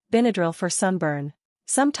treatment. Benadryl for sunburn.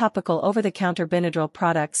 Some topical over-the-counter Benadryl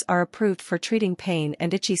products are approved for treating pain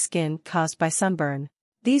and itchy skin caused by sunburn.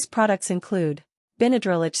 These products include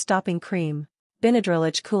Benadryl itch stopping cream, Benadryl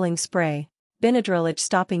itch cooling spray, Benadryl itch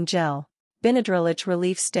stopping gel, Benadryl itch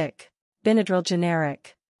relief stick, Benadryl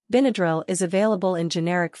generic. Benadryl is available in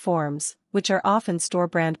generic forms, which are often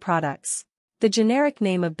store-brand products. The generic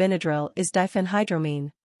name of Benadryl is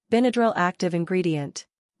diphenhydramine. Benadryl active ingredient.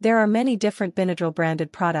 There are many different Benadryl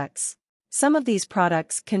branded products. Some of these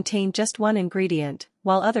products contain just one ingredient,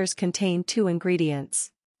 while others contain 2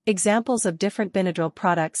 ingredients. Examples of different Benadryl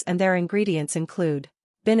products and their ingredients include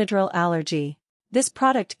Benadryl allergy. This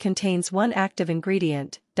product contains one active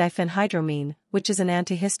ingredient, diphenhydramine, which is an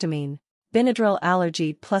antihistamine. Benadryl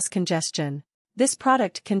allergy plus congestion. This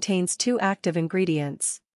product contains 2 active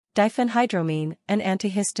ingredients, diphenhydramine and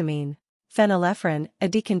antihistamine. Phenylephrine, a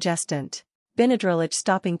decongestant. Benadryl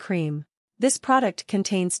itch-stopping cream. This product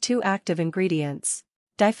contains 2 active ingredients,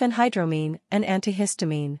 diphenhydramine and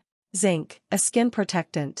antihistamine. Zinc, a skin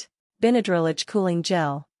protectant. Benadryl itch-cooling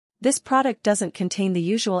gel. This product doesn't contain the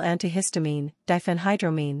usual antihistamine,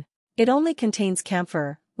 diphenhydramine. It only contains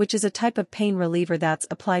camphor, which is a type of pain reliever that's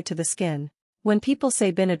applied to the skin. When people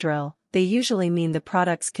say Benadryl, they usually mean the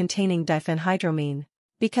products containing diphenhydramine.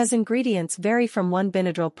 Because ingredients vary from one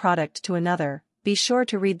Benadryl product to another, be sure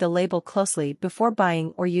to read the label closely before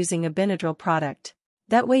buying or using a Benadryl product.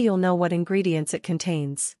 That way you'll know what ingredients it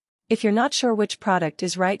contains. If you're not sure which product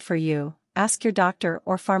is right for you, ask your doctor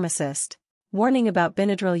or pharmacist. Warning about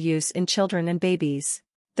Benadryl use in children and babies.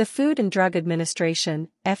 The Food and Drug Administration,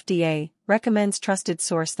 FDA, recommends trusted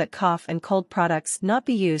source that cough and cold products not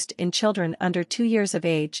be used in children under 2 years of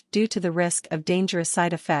age due to the risk of dangerous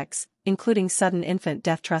side effects, including sudden infant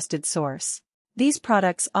death. Trusted source. These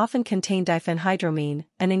products often contain diphenhydramine,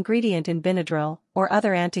 an ingredient in Benadryl, or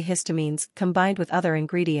other antihistamines combined with other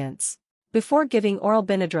ingredients. Before giving oral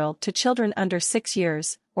Benadryl to children under 6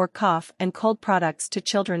 years, or cough and cold products to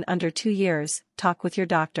children under 2 years, talk with your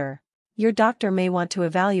doctor. Your doctor may want to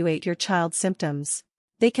evaluate your child's symptoms.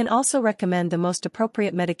 They can also recommend the most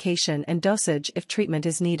appropriate medication and dosage if treatment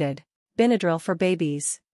is needed. Benadryl for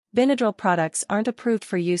babies. Benadryl products aren't approved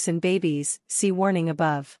for use in babies, see warning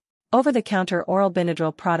above. Over-the-counter oral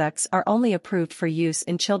Benadryl products are only approved for use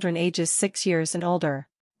in children ages 6 years and older.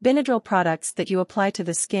 Benadryl products that you apply to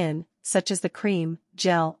the skin, such as the cream,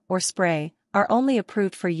 gel, or spray, are only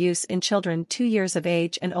approved for use in children 2 years of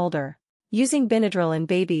age and older. Using Benadryl in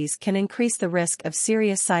babies can increase the risk of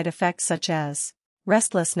serious side effects such as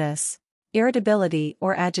restlessness, irritability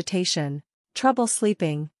or agitation, trouble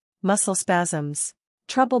sleeping, muscle spasms,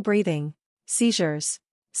 trouble breathing, seizures,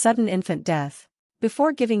 sudden infant death.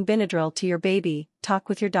 Before giving Benadryl to your baby, talk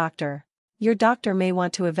with your doctor. Your doctor may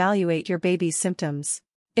want to evaluate your baby's symptoms.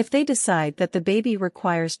 If they decide that the baby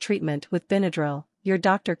requires treatment with Benadryl, your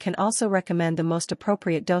doctor can also recommend the most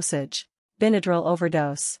appropriate dosage. Benadryl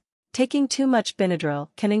overdose. Taking too much Benadryl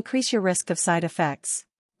can increase your risk of side effects.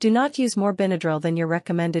 Do not use more Benadryl than your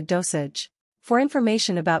recommended dosage. For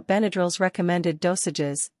information about Benadryl's recommended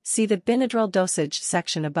dosages, see the Benadryl dosage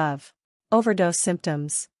section above. Overdose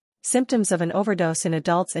symptoms. Symptoms of an overdose in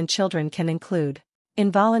adults and children can include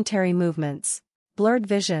involuntary movements, blurred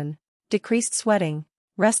vision, decreased sweating,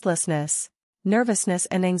 restlessness, nervousness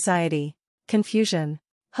and anxiety, confusion,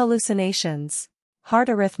 hallucinations, heart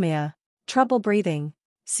arrhythmia, trouble breathing,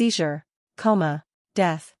 seizure, coma,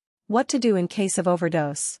 death. What to do in case of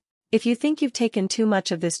overdose? If you think you've taken too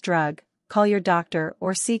much of this drug, call your doctor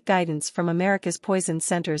or seek guidance from America's Poison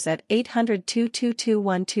Centers at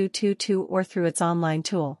 800-222-1222 or through its online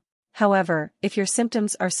tool. However, if your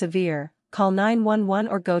symptoms are severe, call 911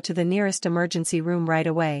 or go to the nearest emergency room right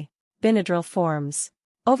away. Benadryl forms.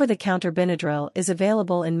 Over-the-counter Benadryl is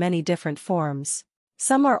available in many different forms.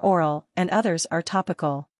 Some are oral and others are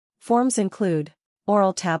topical. Forms include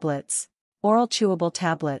oral tablets, oral chewable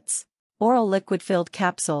tablets, oral liquid-filled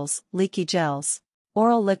capsules, leaky gels,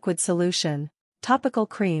 oral liquid solution, topical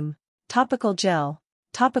cream, topical gel,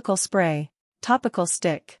 topical spray, topical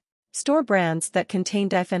stick. Store brands that contain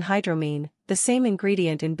diphenhydramine, the same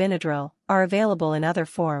ingredient in Benadryl, are available in other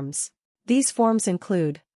forms. These forms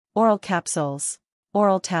include oral capsules,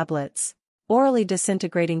 oral tablets, orally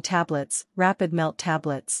disintegrating tablets, rapid melt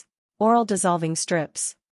tablets, oral dissolving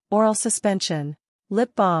strips, oral suspension,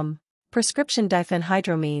 lip balm. Prescription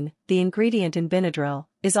diphenhydramine, the ingredient in Benadryl,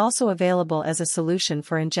 is also available as a solution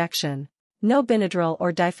for injection. No Benadryl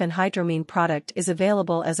or diphenhydramine product is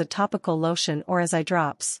available as a topical lotion or as eye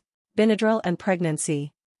drops. Benadryl and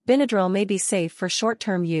pregnancy. Benadryl may be safe for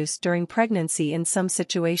short-term use during pregnancy in some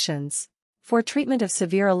situations. For treatment of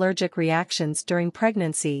severe allergic reactions during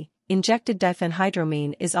pregnancy, injected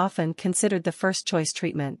diphenhydramine is often considered the first-choice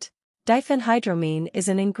treatment. Diphenhydramine is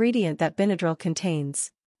an ingredient that Benadryl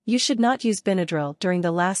contains. You should not use Benadryl during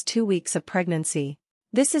the last 2 weeks of pregnancy.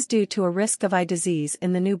 This is due to a risk of eye disease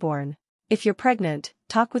in the newborn. If you're pregnant,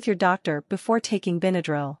 talk with your doctor before taking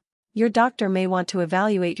Benadryl. Your doctor may want to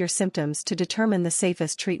evaluate your symptoms to determine the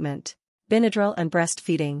safest treatment. Benadryl and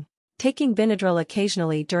breastfeeding. Taking Benadryl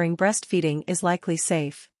occasionally during breastfeeding is likely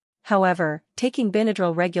safe. However, taking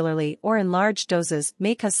Benadryl regularly or in large doses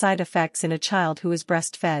may cause side effects in a child who is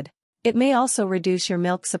breastfed. It may also reduce your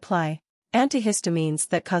milk supply. Antihistamines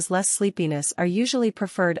that cause less sleepiness are usually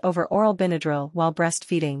preferred over oral Benadryl while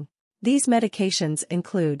breastfeeding. These medications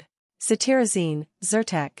include cetirizine,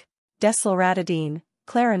 Zyrtec, desloratadine,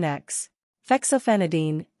 Clarinex,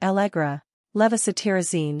 fexofenadine, Allegra,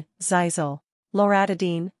 levocetirizine, Xyzal,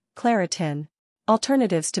 loratadine, Claritin.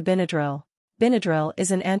 Alternatives to Benadryl. Benadryl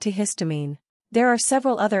is an antihistamine. There are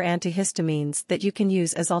several other antihistamines that you can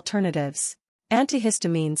use as alternatives.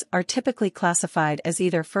 Antihistamines are typically classified as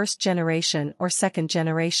either first-generation or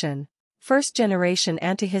second-generation. First-generation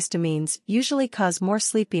antihistamines usually cause more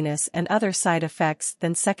sleepiness and other side effects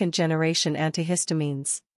than second-generation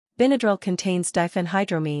antihistamines. Benadryl contains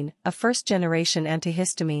diphenhydramine, a first-generation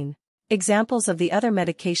antihistamine. Examples of the other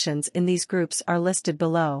medications in these groups are listed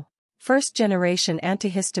below. First-generation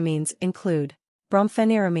antihistamines include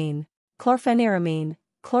brompheniramine, chlorpheniramine,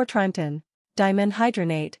 chlortrimton,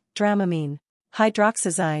 dimenhydrinate, Dramamine,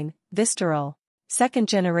 hydroxyzine, Vistaril.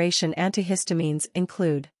 Second-generation antihistamines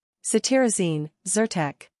include cetirizine,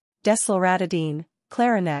 Zyrtec, desloratadine,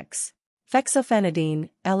 Clarinex, fexofenadine,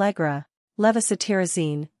 Allegra,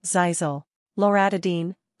 levocetirizine, Xyzal,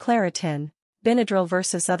 loratadine, Claritin. Benadryl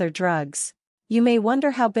versus other drugs. You may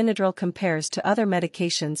wonder how Benadryl compares to other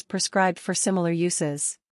medications prescribed for similar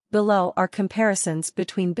uses. Below are comparisons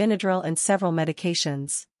between Benadryl and several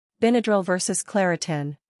medications. Benadryl versus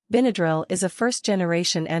Claritin. Benadryl is a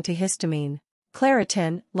first-generation antihistamine.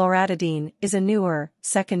 Claritin, loratadine, is a newer,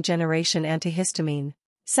 second-generation antihistamine.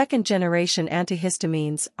 Second-generation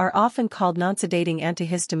antihistamines are often called non-sedating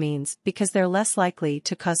antihistamines because they're less likely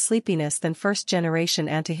to cause sleepiness than first-generation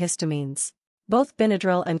antihistamines. Both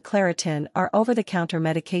Benadryl and Claritin are over-the-counter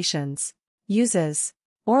medications. Uses.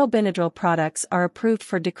 Oral Benadryl products are approved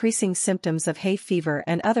for decreasing symptoms of hay fever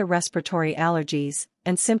and other respiratory allergies,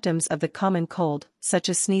 and symptoms of the common cold, such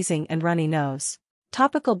as sneezing and runny nose.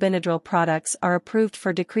 Topical Benadryl products are approved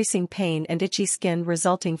for decreasing pain and itchy skin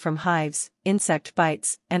resulting from hives, insect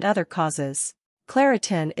bites, and other causes.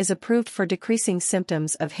 Claritin is approved for decreasing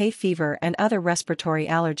symptoms of hay fever and other respiratory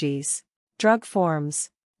allergies. Drug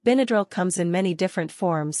forms. Benadryl comes in many different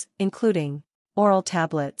forms, including oral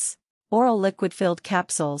tablets, oral liquid-filled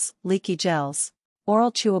capsules, leaky gels,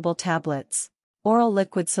 oral chewable tablets, oral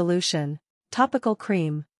liquid solution, topical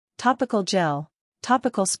cream, topical gel,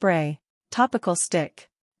 topical spray, topical stick.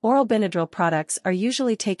 Oral Benadryl products are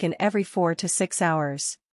usually taken every 4 to 6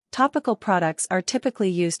 hours. Topical products are typically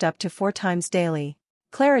used up to 4 times daily.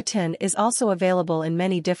 Claritin is also available in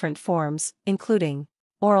many different forms, including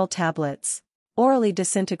oral tablets, orally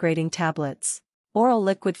disintegrating tablets, oral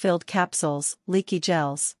liquid-filled capsules, leaky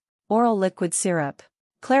gels, oral liquid syrup.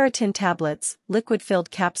 Claritin tablets, liquid-filled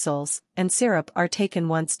capsules, and syrup are taken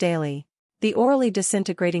once daily. The orally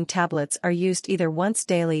disintegrating tablets are used either once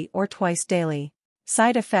daily or twice daily.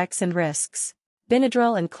 Side effects and risks.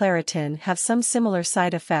 Benadryl and Claritin have some similar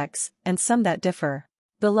side effects, and some that differ.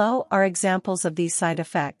 Below are examples of these side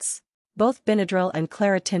effects. Both Benadryl and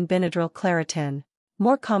Claritin. Benadryl Claritin.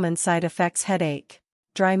 More common side effects: headache,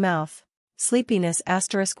 dry mouth, sleepiness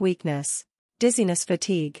 *, weakness, dizziness,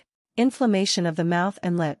 fatigue, inflammation of the mouth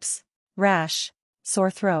and lips, rash, sore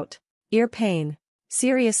throat, ear pain.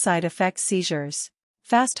 Serious side effects: seizures,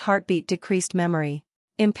 fast heartbeat, decreased memory,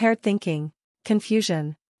 impaired thinking,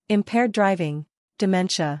 confusion, impaired driving,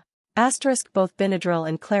 dementia. Both Benadryl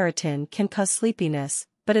and Claritin can cause sleepiness,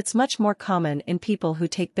 but it's much more common in people who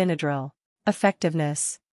take Benadryl.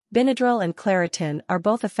 Effectiveness. Benadryl and Claritin are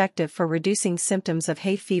both effective for reducing symptoms of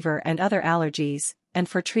hay fever and other allergies, and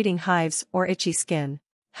for treating hives or itchy skin.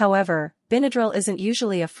 However, Benadryl isn't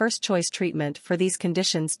usually a first-choice treatment for these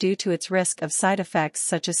conditions due to its risk of side effects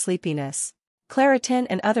such as sleepiness. Claritin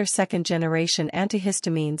and other second-generation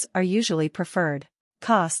antihistamines are usually preferred.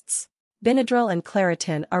 Costs. Benadryl and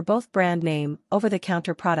Claritin are both brand-name,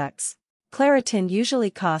 over-the-counter products. Claritin usually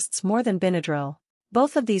costs more than Benadryl.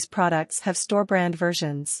 Both of these products have store-brand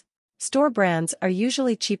versions. Store brands are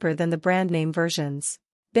usually cheaper than the brand-name versions.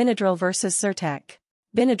 Benadryl versus Zyrtec.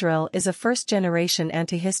 Benadryl is a first-generation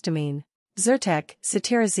antihistamine. Zyrtec,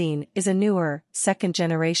 cetirizine, is a newer,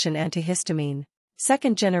 second-generation antihistamine.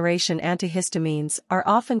 Second-generation antihistamines are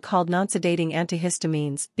often called non-sedating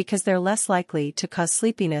antihistamines because they're less likely to cause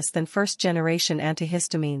sleepiness than first-generation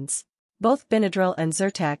antihistamines. Both Benadryl and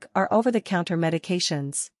Zyrtec are over-the-counter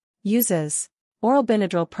medications. Uses. Oral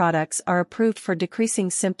Benadryl products are approved for decreasing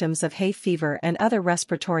symptoms of hay fever and other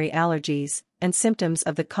respiratory allergies, and symptoms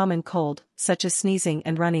of the common cold, such as sneezing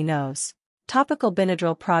and runny nose. Topical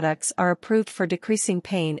Benadryl products are approved for decreasing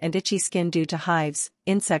pain and itchy skin due to hives,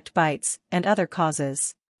 insect bites, and other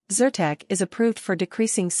causes. Zyrtec is approved for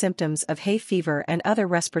decreasing symptoms of hay fever and other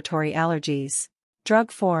respiratory allergies.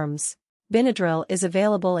 Drug forms. Benadryl is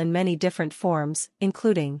available in many different forms,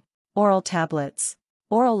 including oral tablets,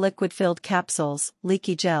 oral liquid-filled capsules,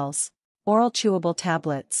 leaky gels, oral chewable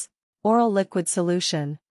tablets, oral liquid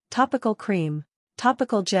solution, topical cream,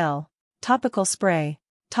 topical gel, topical spray,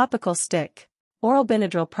 topical stick. Oral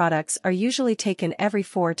Benadryl products are usually taken every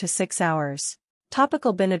 4 to 6 hours.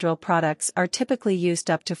 Topical Benadryl products are typically used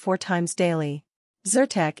up to 4 times daily.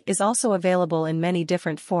 Zyrtec is also available in many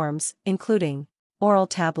different forms, including oral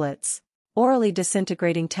tablets, orally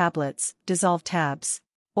disintegrating tablets, dissolved tabs,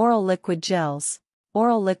 oral liquid gels,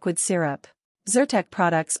 oral liquid syrup. Zyrtec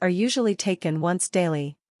products are usually taken once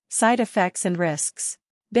daily. Side effects and risks.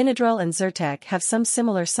 Benadryl and Zyrtec have some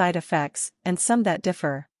similar side effects and some that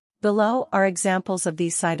differ. Below are examples of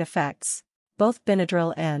these side effects. Both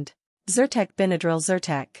Benadryl and Zyrtec. Benadryl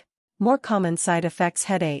Zyrtec. More common side effects: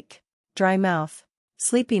 headache, dry mouth,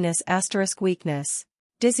 sleepiness * weakness,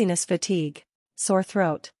 dizziness, fatigue, sore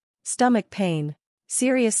throat, stomach pain.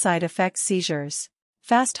 Serious side effects: seizures,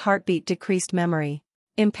 fast heartbeat, decreased memory,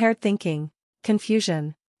 impaired thinking,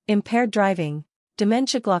 confusion, impaired driving,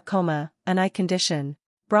 dementia, glaucoma, an eye condition,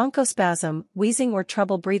 bronchospasm, wheezing or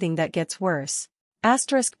trouble breathing that gets worse.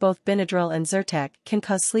 Both Benadryl and Zyrtec can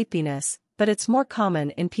cause sleepiness, but it's more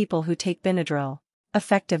common in people who take Benadryl.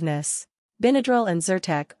 Effectiveness. Benadryl and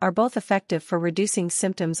Zyrtec are both effective for reducing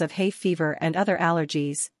symptoms of hay fever and other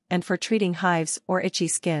allergies, and for treating hives or itchy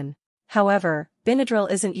skin. However, Benadryl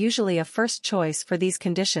isn't usually a first choice for these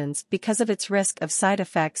conditions because of its risk of side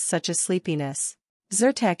effects such as sleepiness.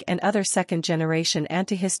 Zyrtec and other second-generation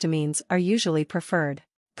antihistamines are usually preferred.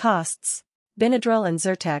 Costs. Benadryl and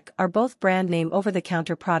Zyrtec are both brand-name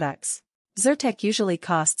over-the-counter products. Zyrtec usually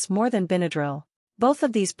costs more than Benadryl. Both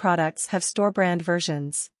of these products have store-brand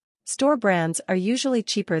versions. Store brands are usually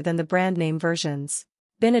cheaper than the brand-name versions.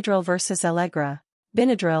 Benadryl versus Allegra.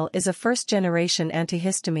 Benadryl is a first-generation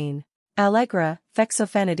antihistamine. Allegra,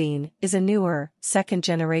 fexofenadine, is a newer,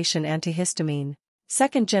 second-generation antihistamine.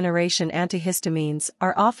 Second-generation antihistamines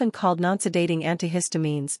are often called non-sedating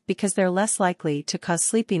antihistamines because they're less likely to cause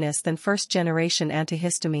sleepiness than first-generation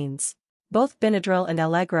antihistamines. Both Benadryl and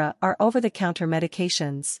Allegra are over-the-counter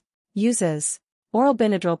medications. Uses. Oral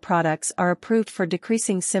Benadryl products are approved for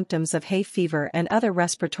decreasing symptoms of hay fever and other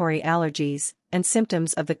respiratory allergies, and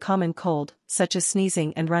symptoms of the common cold, such as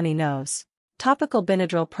sneezing and runny nose. Topical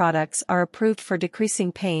Benadryl products are approved for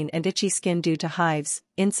decreasing pain and itchy skin due to hives,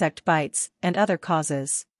 insect bites, and other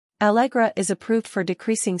causes. Allegra is approved for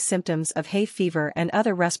decreasing symptoms of hay fever and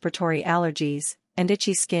other respiratory allergies, and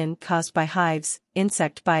itchy skin caused by hives,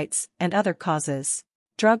 insect bites, and other causes.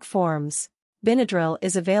 Drug forms. Benadryl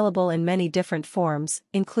is available in many different forms,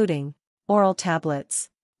 including oral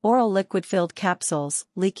tablets, oral liquid-filled capsules,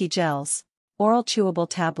 leaky gels, oral chewable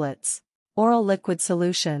tablets, oral liquid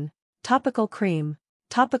solution, topical cream,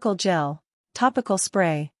 topical gel, topical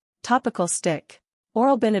spray, topical stick.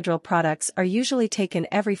 Oral Benadryl products are usually taken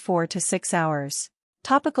every 4 to 6 hours.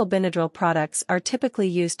 Topical Benadryl products are typically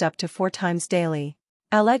used up to 4 times daily.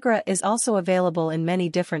 Allegra is also available in many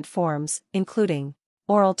different forms, including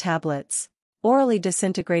oral tablets, orally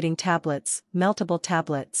disintegrating tablets, meltable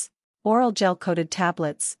tablets, oral gel-coated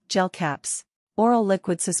tablets, gel caps, oral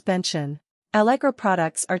liquid suspension. Allegra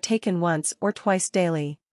products are taken once or twice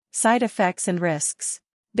daily. Side effects and risks.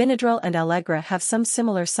 Benadryl and Allegra have some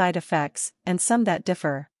similar side effects and some that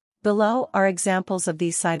differ. Below are examples of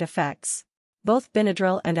these side effects. Both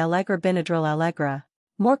Benadryl and Allegra. Benadryl Allegra.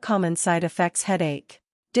 More common side effects: headache,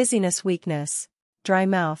 dizziness, weakness, dry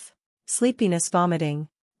mouth, sleepiness, vomiting,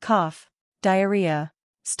 cough, diarrhea,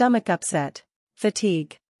 stomach upset,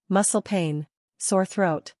 fatigue, muscle pain, sore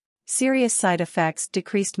throat. Serious side effects: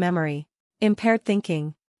 decreased memory, impaired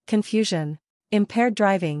thinking, confusion, impaired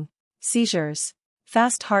driving, seizures,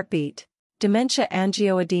 fast heartbeat, dementia,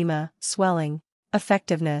 angioedema, swelling.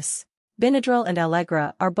 Effectiveness. Benadryl and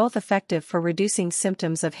Allegra are both effective for reducing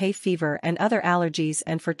symptoms of hay fever and other allergies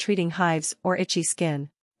and for treating hives or itchy skin.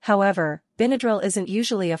 However, Benadryl isn't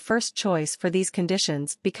usually a first choice for these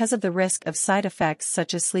conditions because of the risk of side effects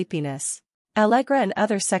such as sleepiness. Allegra and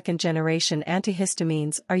other second-generation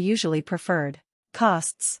antihistamines are usually preferred.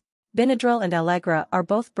 Costs. Benadryl and Allegra are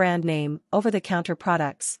both brand-name, over-the-counter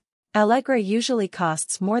products. Allegra usually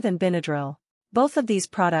costs more than Benadryl. Both of these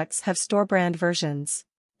products have store-brand versions.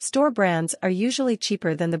 Store brands are usually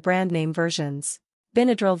cheaper than the brand-name versions.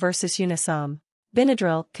 Benadryl versus Unisom.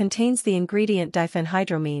 Benadryl contains the ingredient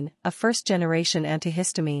diphenhydramine, a first-generation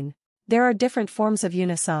antihistamine. There are different forms of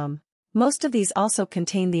Unisom. Most of these also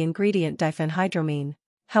contain the ingredient diphenhydramine.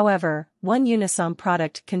 However, one Unisom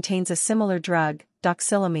product contains a similar drug,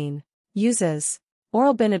 doxylamine. Uses.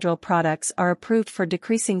 Oral Benadryl products are approved for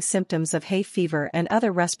decreasing symptoms of hay fever and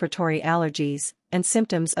other respiratory allergies, and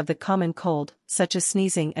symptoms of the common cold, such as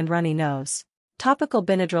sneezing and runny nose. Topical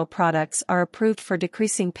Benadryl products are approved for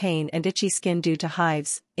decreasing pain and itchy skin due to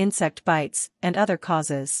hives, insect bites, and other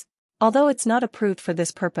causes. Although it's not approved for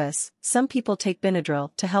this purpose, some people take Benadryl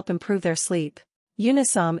to help improve their sleep.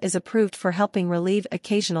 Unisom is approved for helping relieve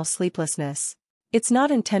occasional sleeplessness. It's not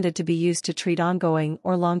intended to be used to treat ongoing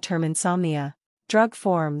or long-term insomnia. Drug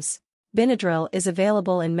forms. Benadryl is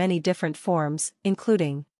available in many different forms,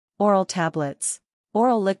 including oral tablets,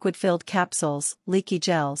 oral liquid-filled capsules, leaky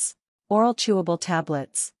gels, oral chewable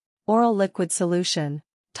tablets, oral liquid solution,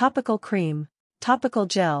 topical cream, topical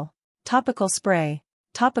gel, topical spray,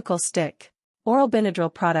 topical stick. Oral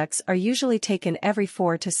Benadryl products are usually taken every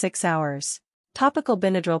 4 to 6 hours. Topical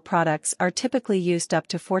Benadryl products are typically used up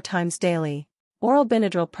to 4 times daily. Oral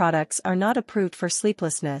Benadryl products are not approved for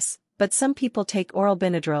sleeplessness, but some people take oral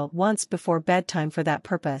Benadryl once before bedtime for that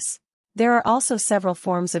purpose. There are also several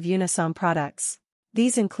forms of Unisom products.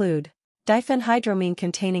 These include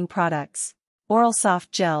diphenhydramine-containing products, oral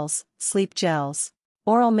soft gels, sleep gels,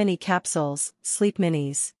 oral mini capsules, sleep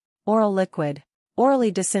minis, oral liquid,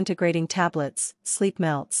 orally disintegrating tablets, sleep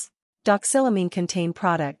melts, doxylamine-contained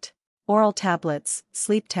product, oral tablets,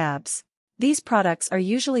 sleep tabs. These products are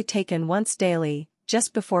usually taken once daily,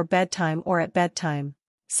 just before bedtime or at bedtime.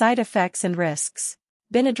 Side effects and risks.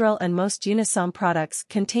 Benadryl and most Unisom products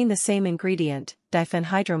contain the same ingredient,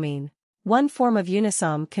 diphenhydramine. One form of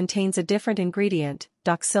Unisom contains a different ingredient,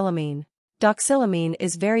 doxylamine. Doxylamine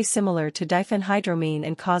is very similar to diphenhydramine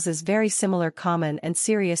and causes very similar common and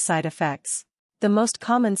serious side effects. The most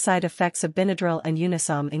common side effects of Benadryl and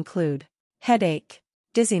Unisom include headache,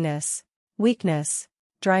 dizziness, weakness,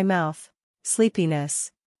 dry mouth,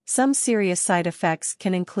 sleepiness. Some serious side effects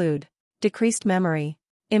can include decreased memory,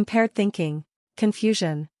 impaired thinking,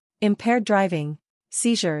 confusion, impaired driving,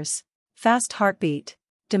 seizures, fast heartbeat,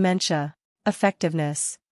 dementia.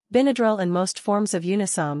 Effectiveness. Benadryl and most forms of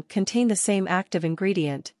Unisom contain the same active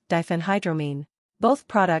ingredient, diphenhydramine. Both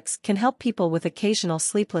products can help people with occasional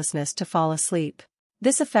sleeplessness to fall asleep.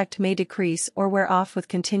 This effect may decrease or wear off with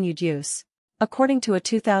continued use. According to a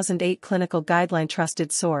 2008 clinical guideline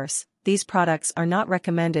trusted source, these products are not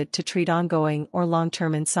recommended to treat ongoing or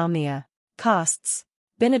long-term insomnia. Costs.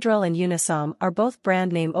 Benadryl and Unisom are both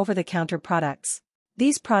brand name over-the-counter products.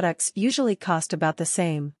 These products usually cost about the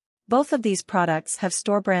same. Both of these products have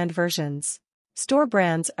store brand versions. Store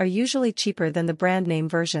brands are usually cheaper than the brand name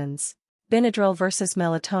versions. Benadryl versus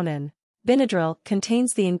melatonin. Benadryl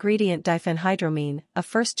contains the ingredient diphenhydramine, a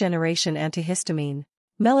first-generation antihistamine.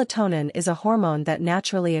 Melatonin is a hormone that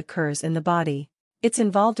naturally occurs in the body. It's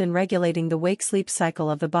involved in regulating the wake-sleep cycle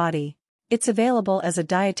of the body. It's available as a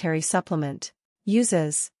dietary supplement.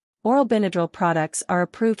 Uses. Oral Benadryl products are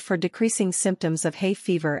approved for decreasing symptoms of hay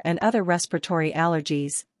fever and other respiratory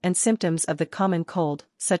allergies, and symptoms of the common cold,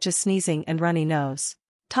 such as sneezing and runny nose.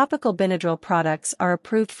 Topical Benadryl products are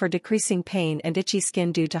approved for decreasing pain and itchy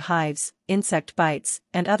skin due to hives, insect bites,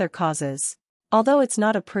 and other causes. Although it's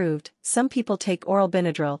not approved, some people take oral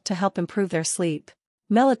Benadryl to help improve their sleep.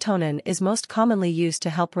 Melatonin is most commonly used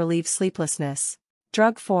to help relieve sleeplessness.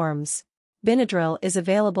 Drug forms. Benadryl is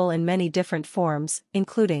available in many different forms,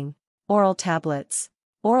 including oral tablets,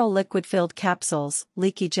 oral liquid-filled capsules,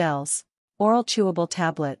 leaky gels, oral chewable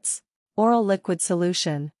tablets, oral liquid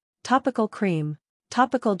solution, topical cream,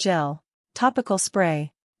 topical gel, topical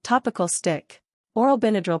spray, topical stick. Oral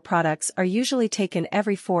Benadryl products are usually taken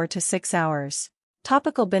every 4 to 6 hours.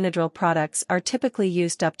 Topical Benadryl products are typically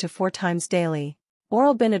used up to 4 times daily.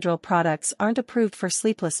 Oral Benadryl products aren't approved for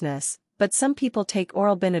sleeplessness, but some people take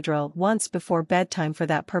oral Benadryl once before bedtime for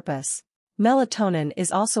that purpose. Melatonin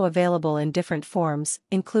is also available in different forms,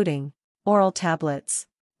 including oral tablets,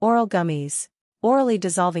 oral gummies, orally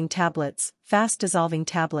dissolving tablets, fast-dissolving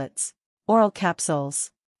tablets, oral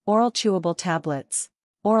capsules, oral chewable tablets,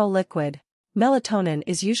 oral liquid. Melatonin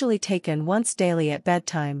is usually taken once daily at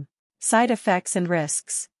bedtime. Side effects and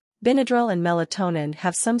risks. Benadryl and melatonin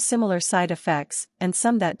have some similar side effects and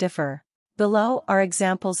some that differ. Below are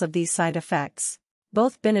examples of these side effects.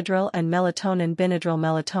 Both Benadryl and melatonin. Benadryl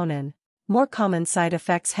melatonin. More common side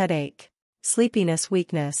effects: headache, sleepiness,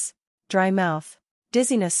 weakness, dry mouth,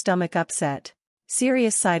 dizziness, stomach upset.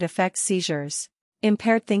 Serious side effects: seizures,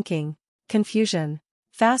 impaired thinking, confusion,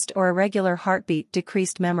 fast or irregular heartbeat,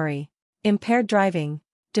 decreased memory, impaired driving,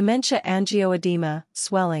 Dementia, angioedema,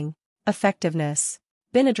 swelling. Effectiveness.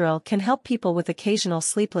 Benadryl can help people with occasional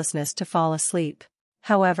sleeplessness to fall asleep.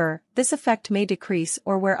 However, this effect may decrease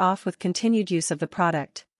or wear off with continued use of the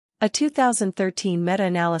product. A 2013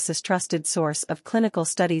 meta-analysis trusted source of clinical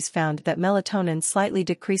studies found that melatonin slightly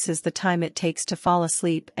decreases the time it takes to fall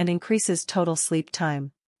asleep and increases total sleep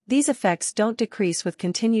time. These effects don't decrease with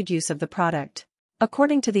continued use of the product.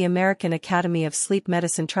 According to the American Academy of Sleep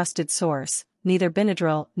Medicine trusted source, neither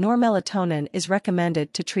Benadryl nor melatonin is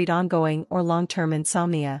recommended to treat ongoing or long-term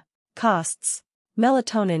insomnia. Costs.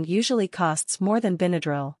 Melatonin usually costs more than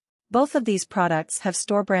Benadryl. Both of these products have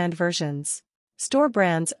store-brand versions. Store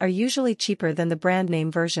brands are usually cheaper than the brand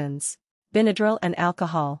name versions. Benadryl and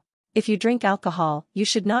alcohol. If you drink alcohol, you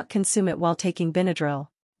should not consume it while taking Benadryl.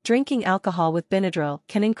 Drinking alcohol with Benadryl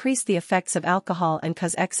can increase the effects of alcohol and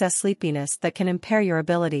cause excess sleepiness that can impair your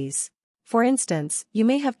abilities. For instance, you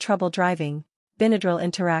may have trouble driving. Benadryl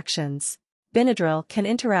interactions. Benadryl can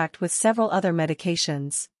interact with several other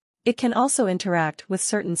medications. It can also interact with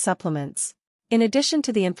certain supplements. In addition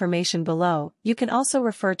to the information below, you can also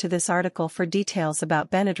refer to this article for details about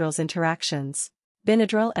Benadryl's interactions.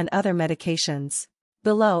 Benadryl and other medications.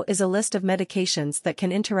 Below is a list of medications that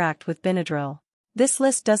can interact with Benadryl. This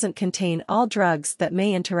list doesn't contain all drugs that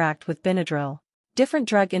may interact with Benadryl. Different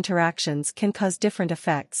drug interactions can cause different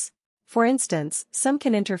effects. For instance, some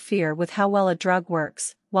can interfere with how well a drug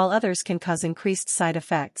works, while others can cause increased side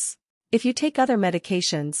effects. If you take other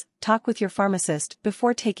medications, talk with your pharmacist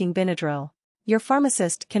before taking Benadryl. Your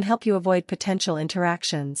pharmacist can help you avoid potential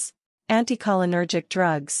interactions. Anticholinergic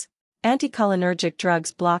drugs. Anticholinergic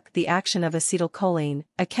drugs block the action of acetylcholine,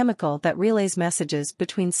 a chemical that relays messages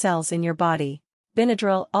between cells in your body.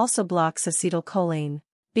 Benadryl also blocks acetylcholine.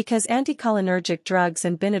 Because anticholinergic drugs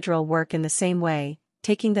and Benadryl work in the same way,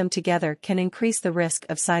 taking them together can increase the risk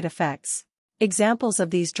of side effects. Examples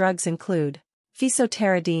of these drugs include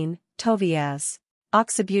fesoterodine, Toviaz,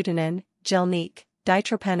 oxybutynin, Gelneek,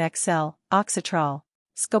 Ditropan XL, Oxetrol,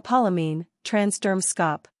 scopolamine, Transderm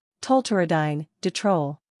Scop, tolterodine,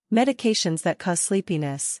 Detrol. Medications that cause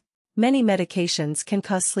sleepiness. Many medications can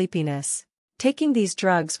cause sleepiness. Taking these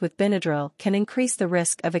drugs with Benadryl can increase the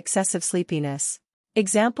risk of excessive sleepiness.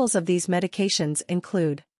 Examples of these medications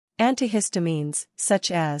include antihistamines,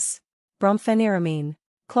 such as brompheniramine,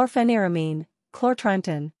 chlorpheniramine,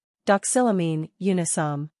 chlortrantin, doxylamine,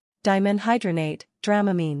 Unisom, dimenhydrinate,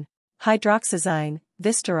 Dramamine, hydroxyzine,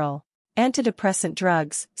 Vistaril, antidepressant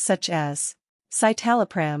drugs, such as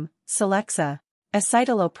citalopram, Celexa,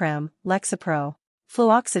 escitalopram, Lexapro,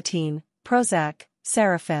 fluoxetine, Prozac,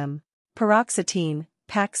 Serafem, paroxetine,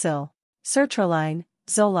 Paxil, sertraline,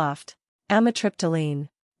 Zoloft, amitriptyline,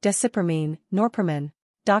 desipramine, Norpirmin,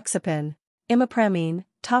 doxepin, imipramine,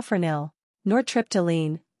 Tofranil,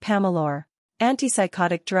 nortriptyline, Pamelor,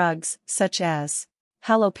 antipsychotic drugs, such as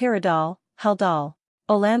haloperidol, Haldol,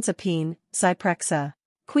 olanzapine, Zyprexa,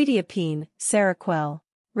 quetiapine, Seroquel,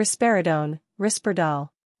 risperidone, Risperdal,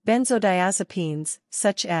 benzodiazepines,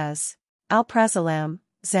 such as alprazolam,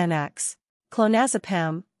 Xanax,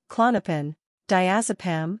 clonazepam, Klonopin,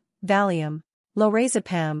 diazepam, Valium,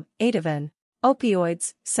 lorazepam, Ativan,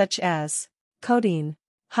 opioids, such as codeine,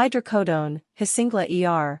 hydrocodone, Hisingla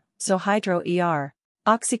ER, Zohydro ER,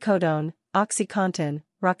 oxycodone, OxyContin,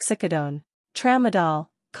 Roxicodone, tramadol,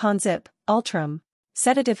 Conzip, Ultram,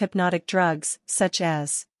 sedative hypnotic drugs, such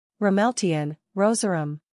as Rameltian,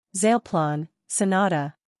 Rosarum, Zaleplon,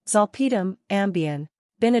 Sonata, Zolpidem, Ambien,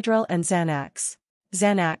 Benadryl and Xanax.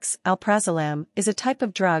 Xanax, alprazolam, is a type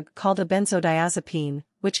of drug called a benzodiazepine,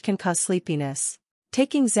 which can cause sleepiness.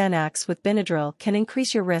 Taking Xanax with Benadryl can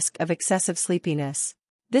increase your risk of excessive sleepiness.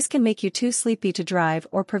 This can make you too sleepy to drive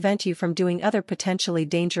or prevent you from doing other potentially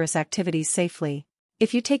dangerous activities safely.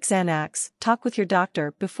 If you take Xanax, talk with your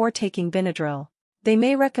doctor before taking Benadryl. They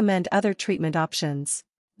may recommend other treatment options.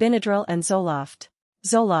 Benadryl and Zoloft.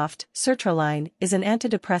 Zoloft, sertraline, is an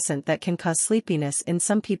antidepressant that can cause sleepiness in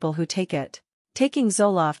some people who take it. Taking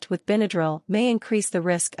Zoloft with Benadryl may increase the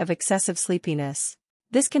risk of excessive sleepiness.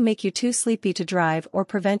 This can make you too sleepy to drive or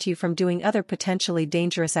prevent you from doing other potentially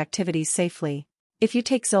dangerous activities safely. If you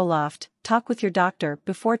take Zoloft, talk with your doctor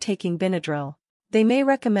before taking Benadryl. They may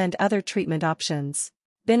recommend other treatment options.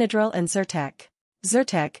 Benadryl and Zyrtec.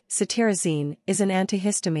 Zyrtec, cetirizine, is an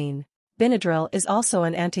antihistamine. Benadryl is also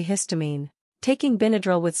an antihistamine. Taking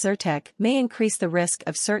Benadryl with Zyrtec may increase the risk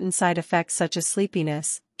of certain side effects such as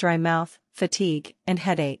sleepiness, dry mouth, fatigue, and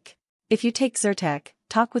headache. If you take Zyrtec,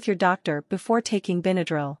 talk with your doctor before taking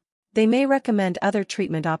Benadryl. They may recommend other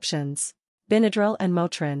treatment options. Benadryl and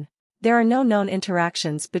Motrin. There are no known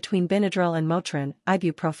interactions between Benadryl and Motrin,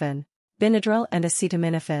 ibuprofen. Benadryl and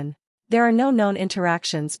acetaminophen. There are no known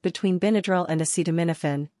interactions between Benadryl and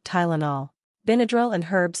acetaminophen, Tylenol. Benadryl and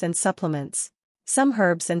herbs and supplements. Some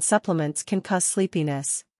herbs and supplements can cause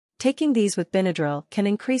sleepiness. Taking these with Benadryl can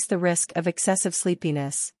increase the risk of excessive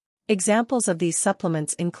sleepiness. Examples of these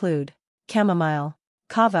supplements include chamomile,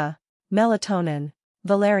 kava, melatonin,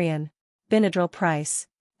 valerian. Benadryl price.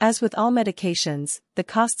 As with all medications, the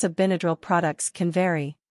costs of Benadryl products can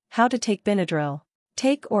vary. How to take Benadryl.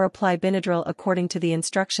 Take or apply Benadryl according to the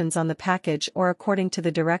instructions on the package or according to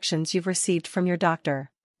the directions you've received from your doctor.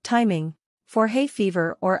 Timing. For hay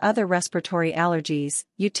fever or other respiratory allergies,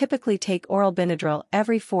 you typically take oral Benadryl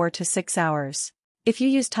every 4 to 6 hours. If you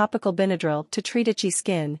use topical Benadryl to treat itchy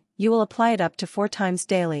skin, you will apply it up to 4 times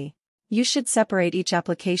daily. You should separate each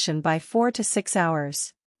application by 4 to 6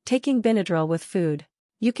 hours. Taking Benadryl with food.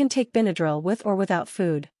 You can take Benadryl with or without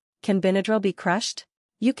food. Can Benadryl be crushed?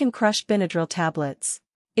 You can crush Benadryl tablets.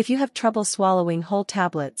 If you have trouble swallowing whole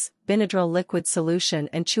tablets, Benadryl liquid solution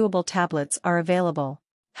and chewable tablets are available.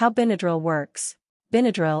 How Benadryl works.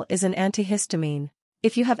 Benadryl is an antihistamine.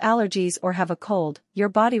 If you have allergies or have a cold, your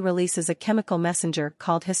body releases a chemical messenger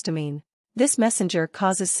called histamine. This messenger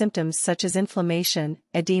causes symptoms such as inflammation,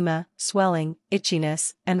 edema, swelling,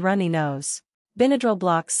 itchiness, and runny nose. Benadryl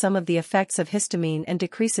blocks some of the effects of histamine and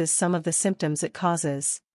decreases some of the symptoms it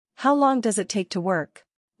causes. How long does it take to work?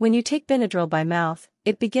 When you take Benadryl by mouth,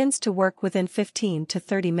 it begins to work within 15 to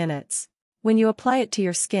 30 minutes. When you apply it to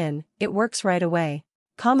your skin, it works right away.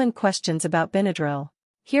 Common questions about Benadryl.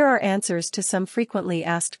 Here are answers to some frequently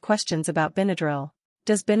asked questions about Benadryl.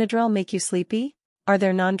 Does Benadryl make you sleepy? Are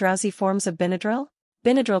there non-drowsy forms of Benadryl?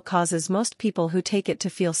 Benadryl causes most people who take it to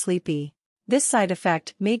feel sleepy. This side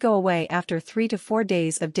effect may go away after 3 to 4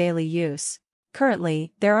 days of daily use.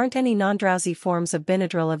 Currently, there aren't any non-drowsy forms of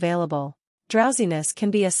Benadryl available. Drowsiness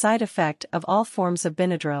can be a side effect of all forms of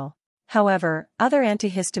Benadryl. However, other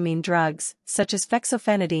antihistamine drugs, such as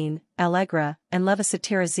fexofenadine, Allegra, and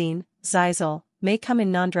levocetirizine, Xyzal, may come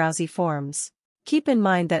in non-drowsy forms. Keep in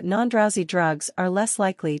mind that non-drowsy drugs are less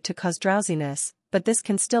likely to cause drowsiness, but this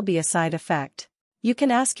can still be a side effect. You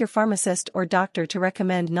can ask your pharmacist or doctor to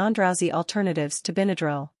recommend non-drowsy alternatives to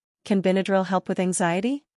Benadryl. Can Benadryl help with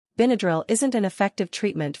anxiety? Benadryl isn't an effective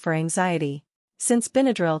treatment for anxiety. Since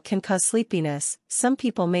Benadryl can cause sleepiness, some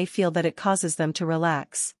people may feel that it causes them to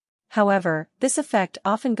relax. However, this effect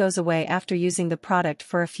often goes away after using the product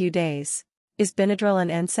for a few days. Is Benadryl an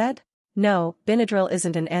NSAID? No, Benadryl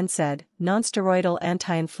isn't an NSAID, non-steroidal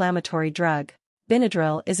anti-inflammatory drug.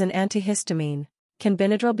 Benadryl is an antihistamine. Can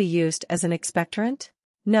Benadryl be used as an expectorant?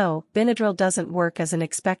 No, Benadryl doesn't work as an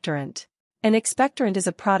expectorant. An expectorant is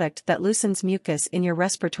a product that loosens mucus in your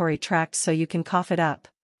respiratory tract so you can cough it up.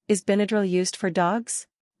 Is Benadryl used for dogs?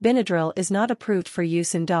 Benadryl is not approved for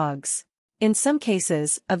use in dogs. In some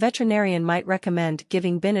cases, a veterinarian might recommend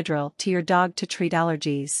giving Benadryl to your dog to treat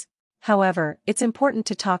allergies. However, it's important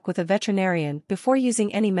to talk with a veterinarian before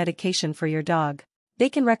using any medication for your dog. They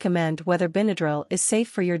can recommend whether Benadryl is safe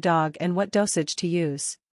for your dog and what dosage to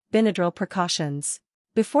use. Benadryl precautions.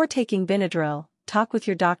 Before taking Benadryl, talk with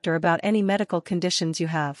your doctor about any medical conditions you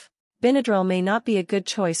have. Benadryl may not be a good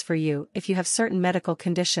choice for you if you have certain medical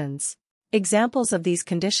conditions. Examples of these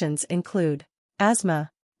conditions include asthma.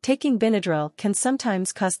 Taking Benadryl can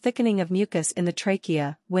sometimes cause thickening of mucus in the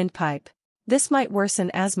trachea, windpipe. This might worsen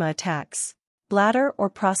asthma attacks. Bladder or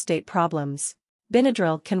prostate problems.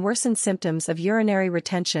 Benadryl can worsen symptoms of urinary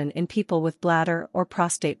retention in people with bladder or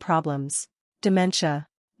prostate problems. Dementia.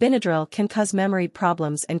 Benadryl can cause memory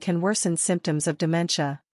problems and can worsen symptoms of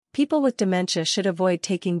dementia. People with dementia should avoid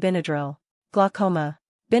taking Benadryl. Glaucoma.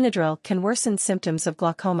 Benadryl can worsen symptoms of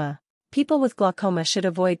glaucoma. People with glaucoma should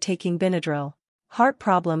avoid taking Benadryl. Heart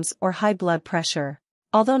problems or high blood pressure.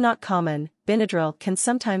 Although not common, Benadryl can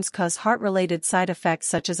sometimes cause heart-related side effects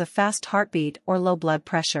such as a fast heartbeat or low blood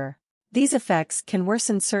pressure. These effects can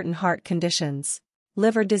worsen certain heart conditions.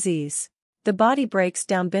 Liver disease. The body breaks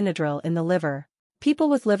down Benadryl in the liver. People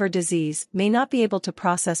with liver disease may not be able to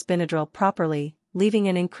process Benadryl properly, leaving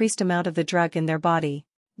an increased amount of the drug in their body.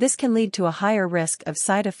 This can lead to a higher risk of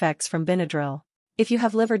side effects from Benadryl. If you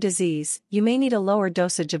have liver disease, you may need a lower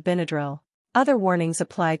dosage of Benadryl. Other warnings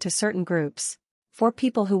apply to certain groups. For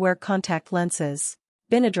people who wear contact lenses,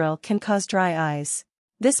 Benadryl can cause dry eyes.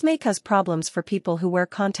 This may cause problems for people who wear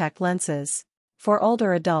contact lenses. For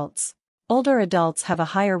older adults have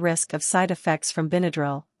a higher risk of side effects from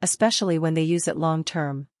Benadryl, especially when they use it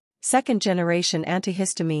long-term. Second-generation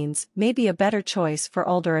antihistamines may be a better choice for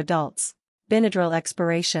older adults. Benadryl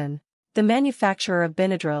expiration. The manufacturer of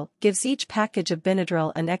Benadryl gives each package of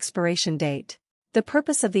Benadryl an expiration date. The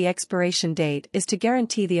purpose of the expiration date is to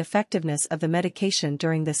guarantee the effectiveness of the medication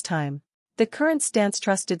during this time. The current stance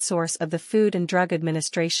trusted source of the Food and Drug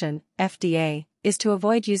Administration, FDA, is to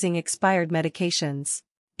avoid using expired medications.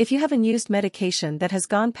 If you have unused medication that has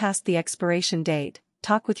gone past the expiration date,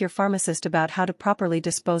 talk with your pharmacist about how to properly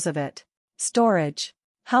dispose of it. Storage.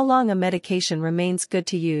 How long a medication remains good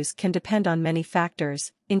to use can depend on many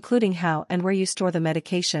factors, including how and where you store the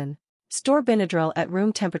medication. Store Benadryl at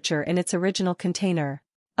room temperature in its original container.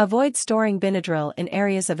 Avoid storing Benadryl in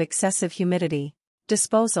areas of excessive humidity.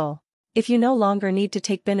 Disposal. If you no longer need to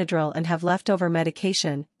take Benadryl and have leftover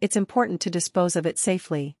medication, it's important to dispose of it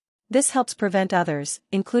safely. This helps prevent others,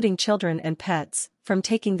 including children and pets, from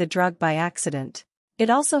taking the drug by accident. It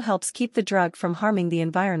also helps keep the drug from harming the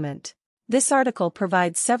environment. This article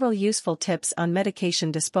provides several useful tips on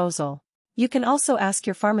medication disposal. You can also ask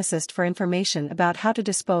your pharmacist for information about how to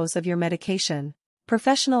dispose of your medication.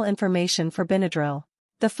 Professional information for Benadryl.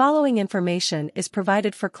 The following information is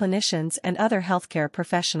provided for clinicians and other healthcare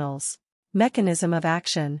professionals. Mechanism of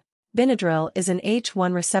action. Benadryl is an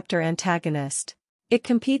H1 receptor antagonist. It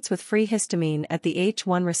competes with free histamine at the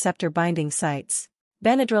H1 receptor binding sites.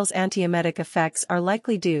 Benadryl's antiemetic effects are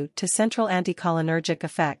likely due to central anticholinergic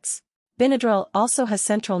effects. Benadryl also has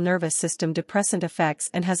central nervous system depressant effects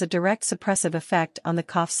and has a direct suppressive effect on the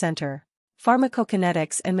cough center.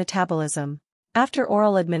 Pharmacokinetics and metabolism. After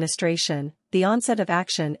oral administration, the onset of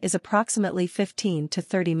action is approximately 15 to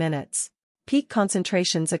 30 minutes. Peak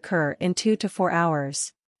concentrations occur in 2 to 4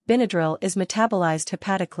 hours. Benadryl is metabolized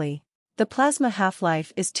hepatically. The plasma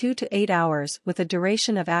half-life is 2 to 8 hours with a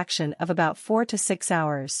duration of action of about 4 to 6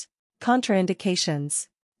 hours. Contraindications.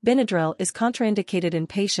 Benadryl is contraindicated in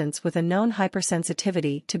patients with a known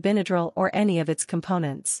hypersensitivity to Benadryl or any of its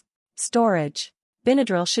components. Storage.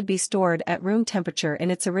 Benadryl should be stored at room temperature in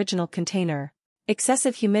its original container.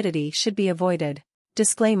 Excessive humidity should be avoided.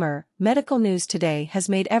 Disclaimer: Medical News Today has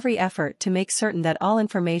made every effort to make certain that all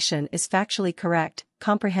information is factually correct,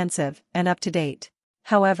 comprehensive, and up to date.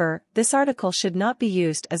 However, this article should not be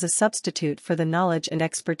used as a substitute for the knowledge and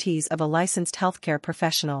expertise of a licensed healthcare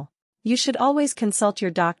professional. You should always consult your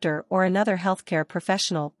doctor or another healthcare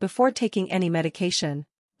professional before taking any medication.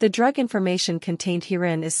 The drug information contained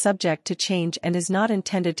herein is subject to change and is not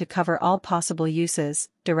intended to cover all possible uses,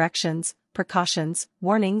 directions, precautions,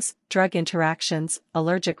 warnings, drug interactions,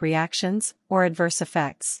 allergic reactions, or adverse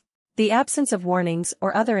effects. The absence of warnings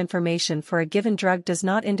or other information for a given drug does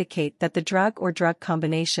not indicate that the drug or drug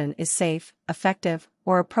combination is safe, effective,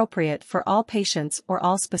 or appropriate for all patients or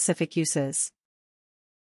all specific uses.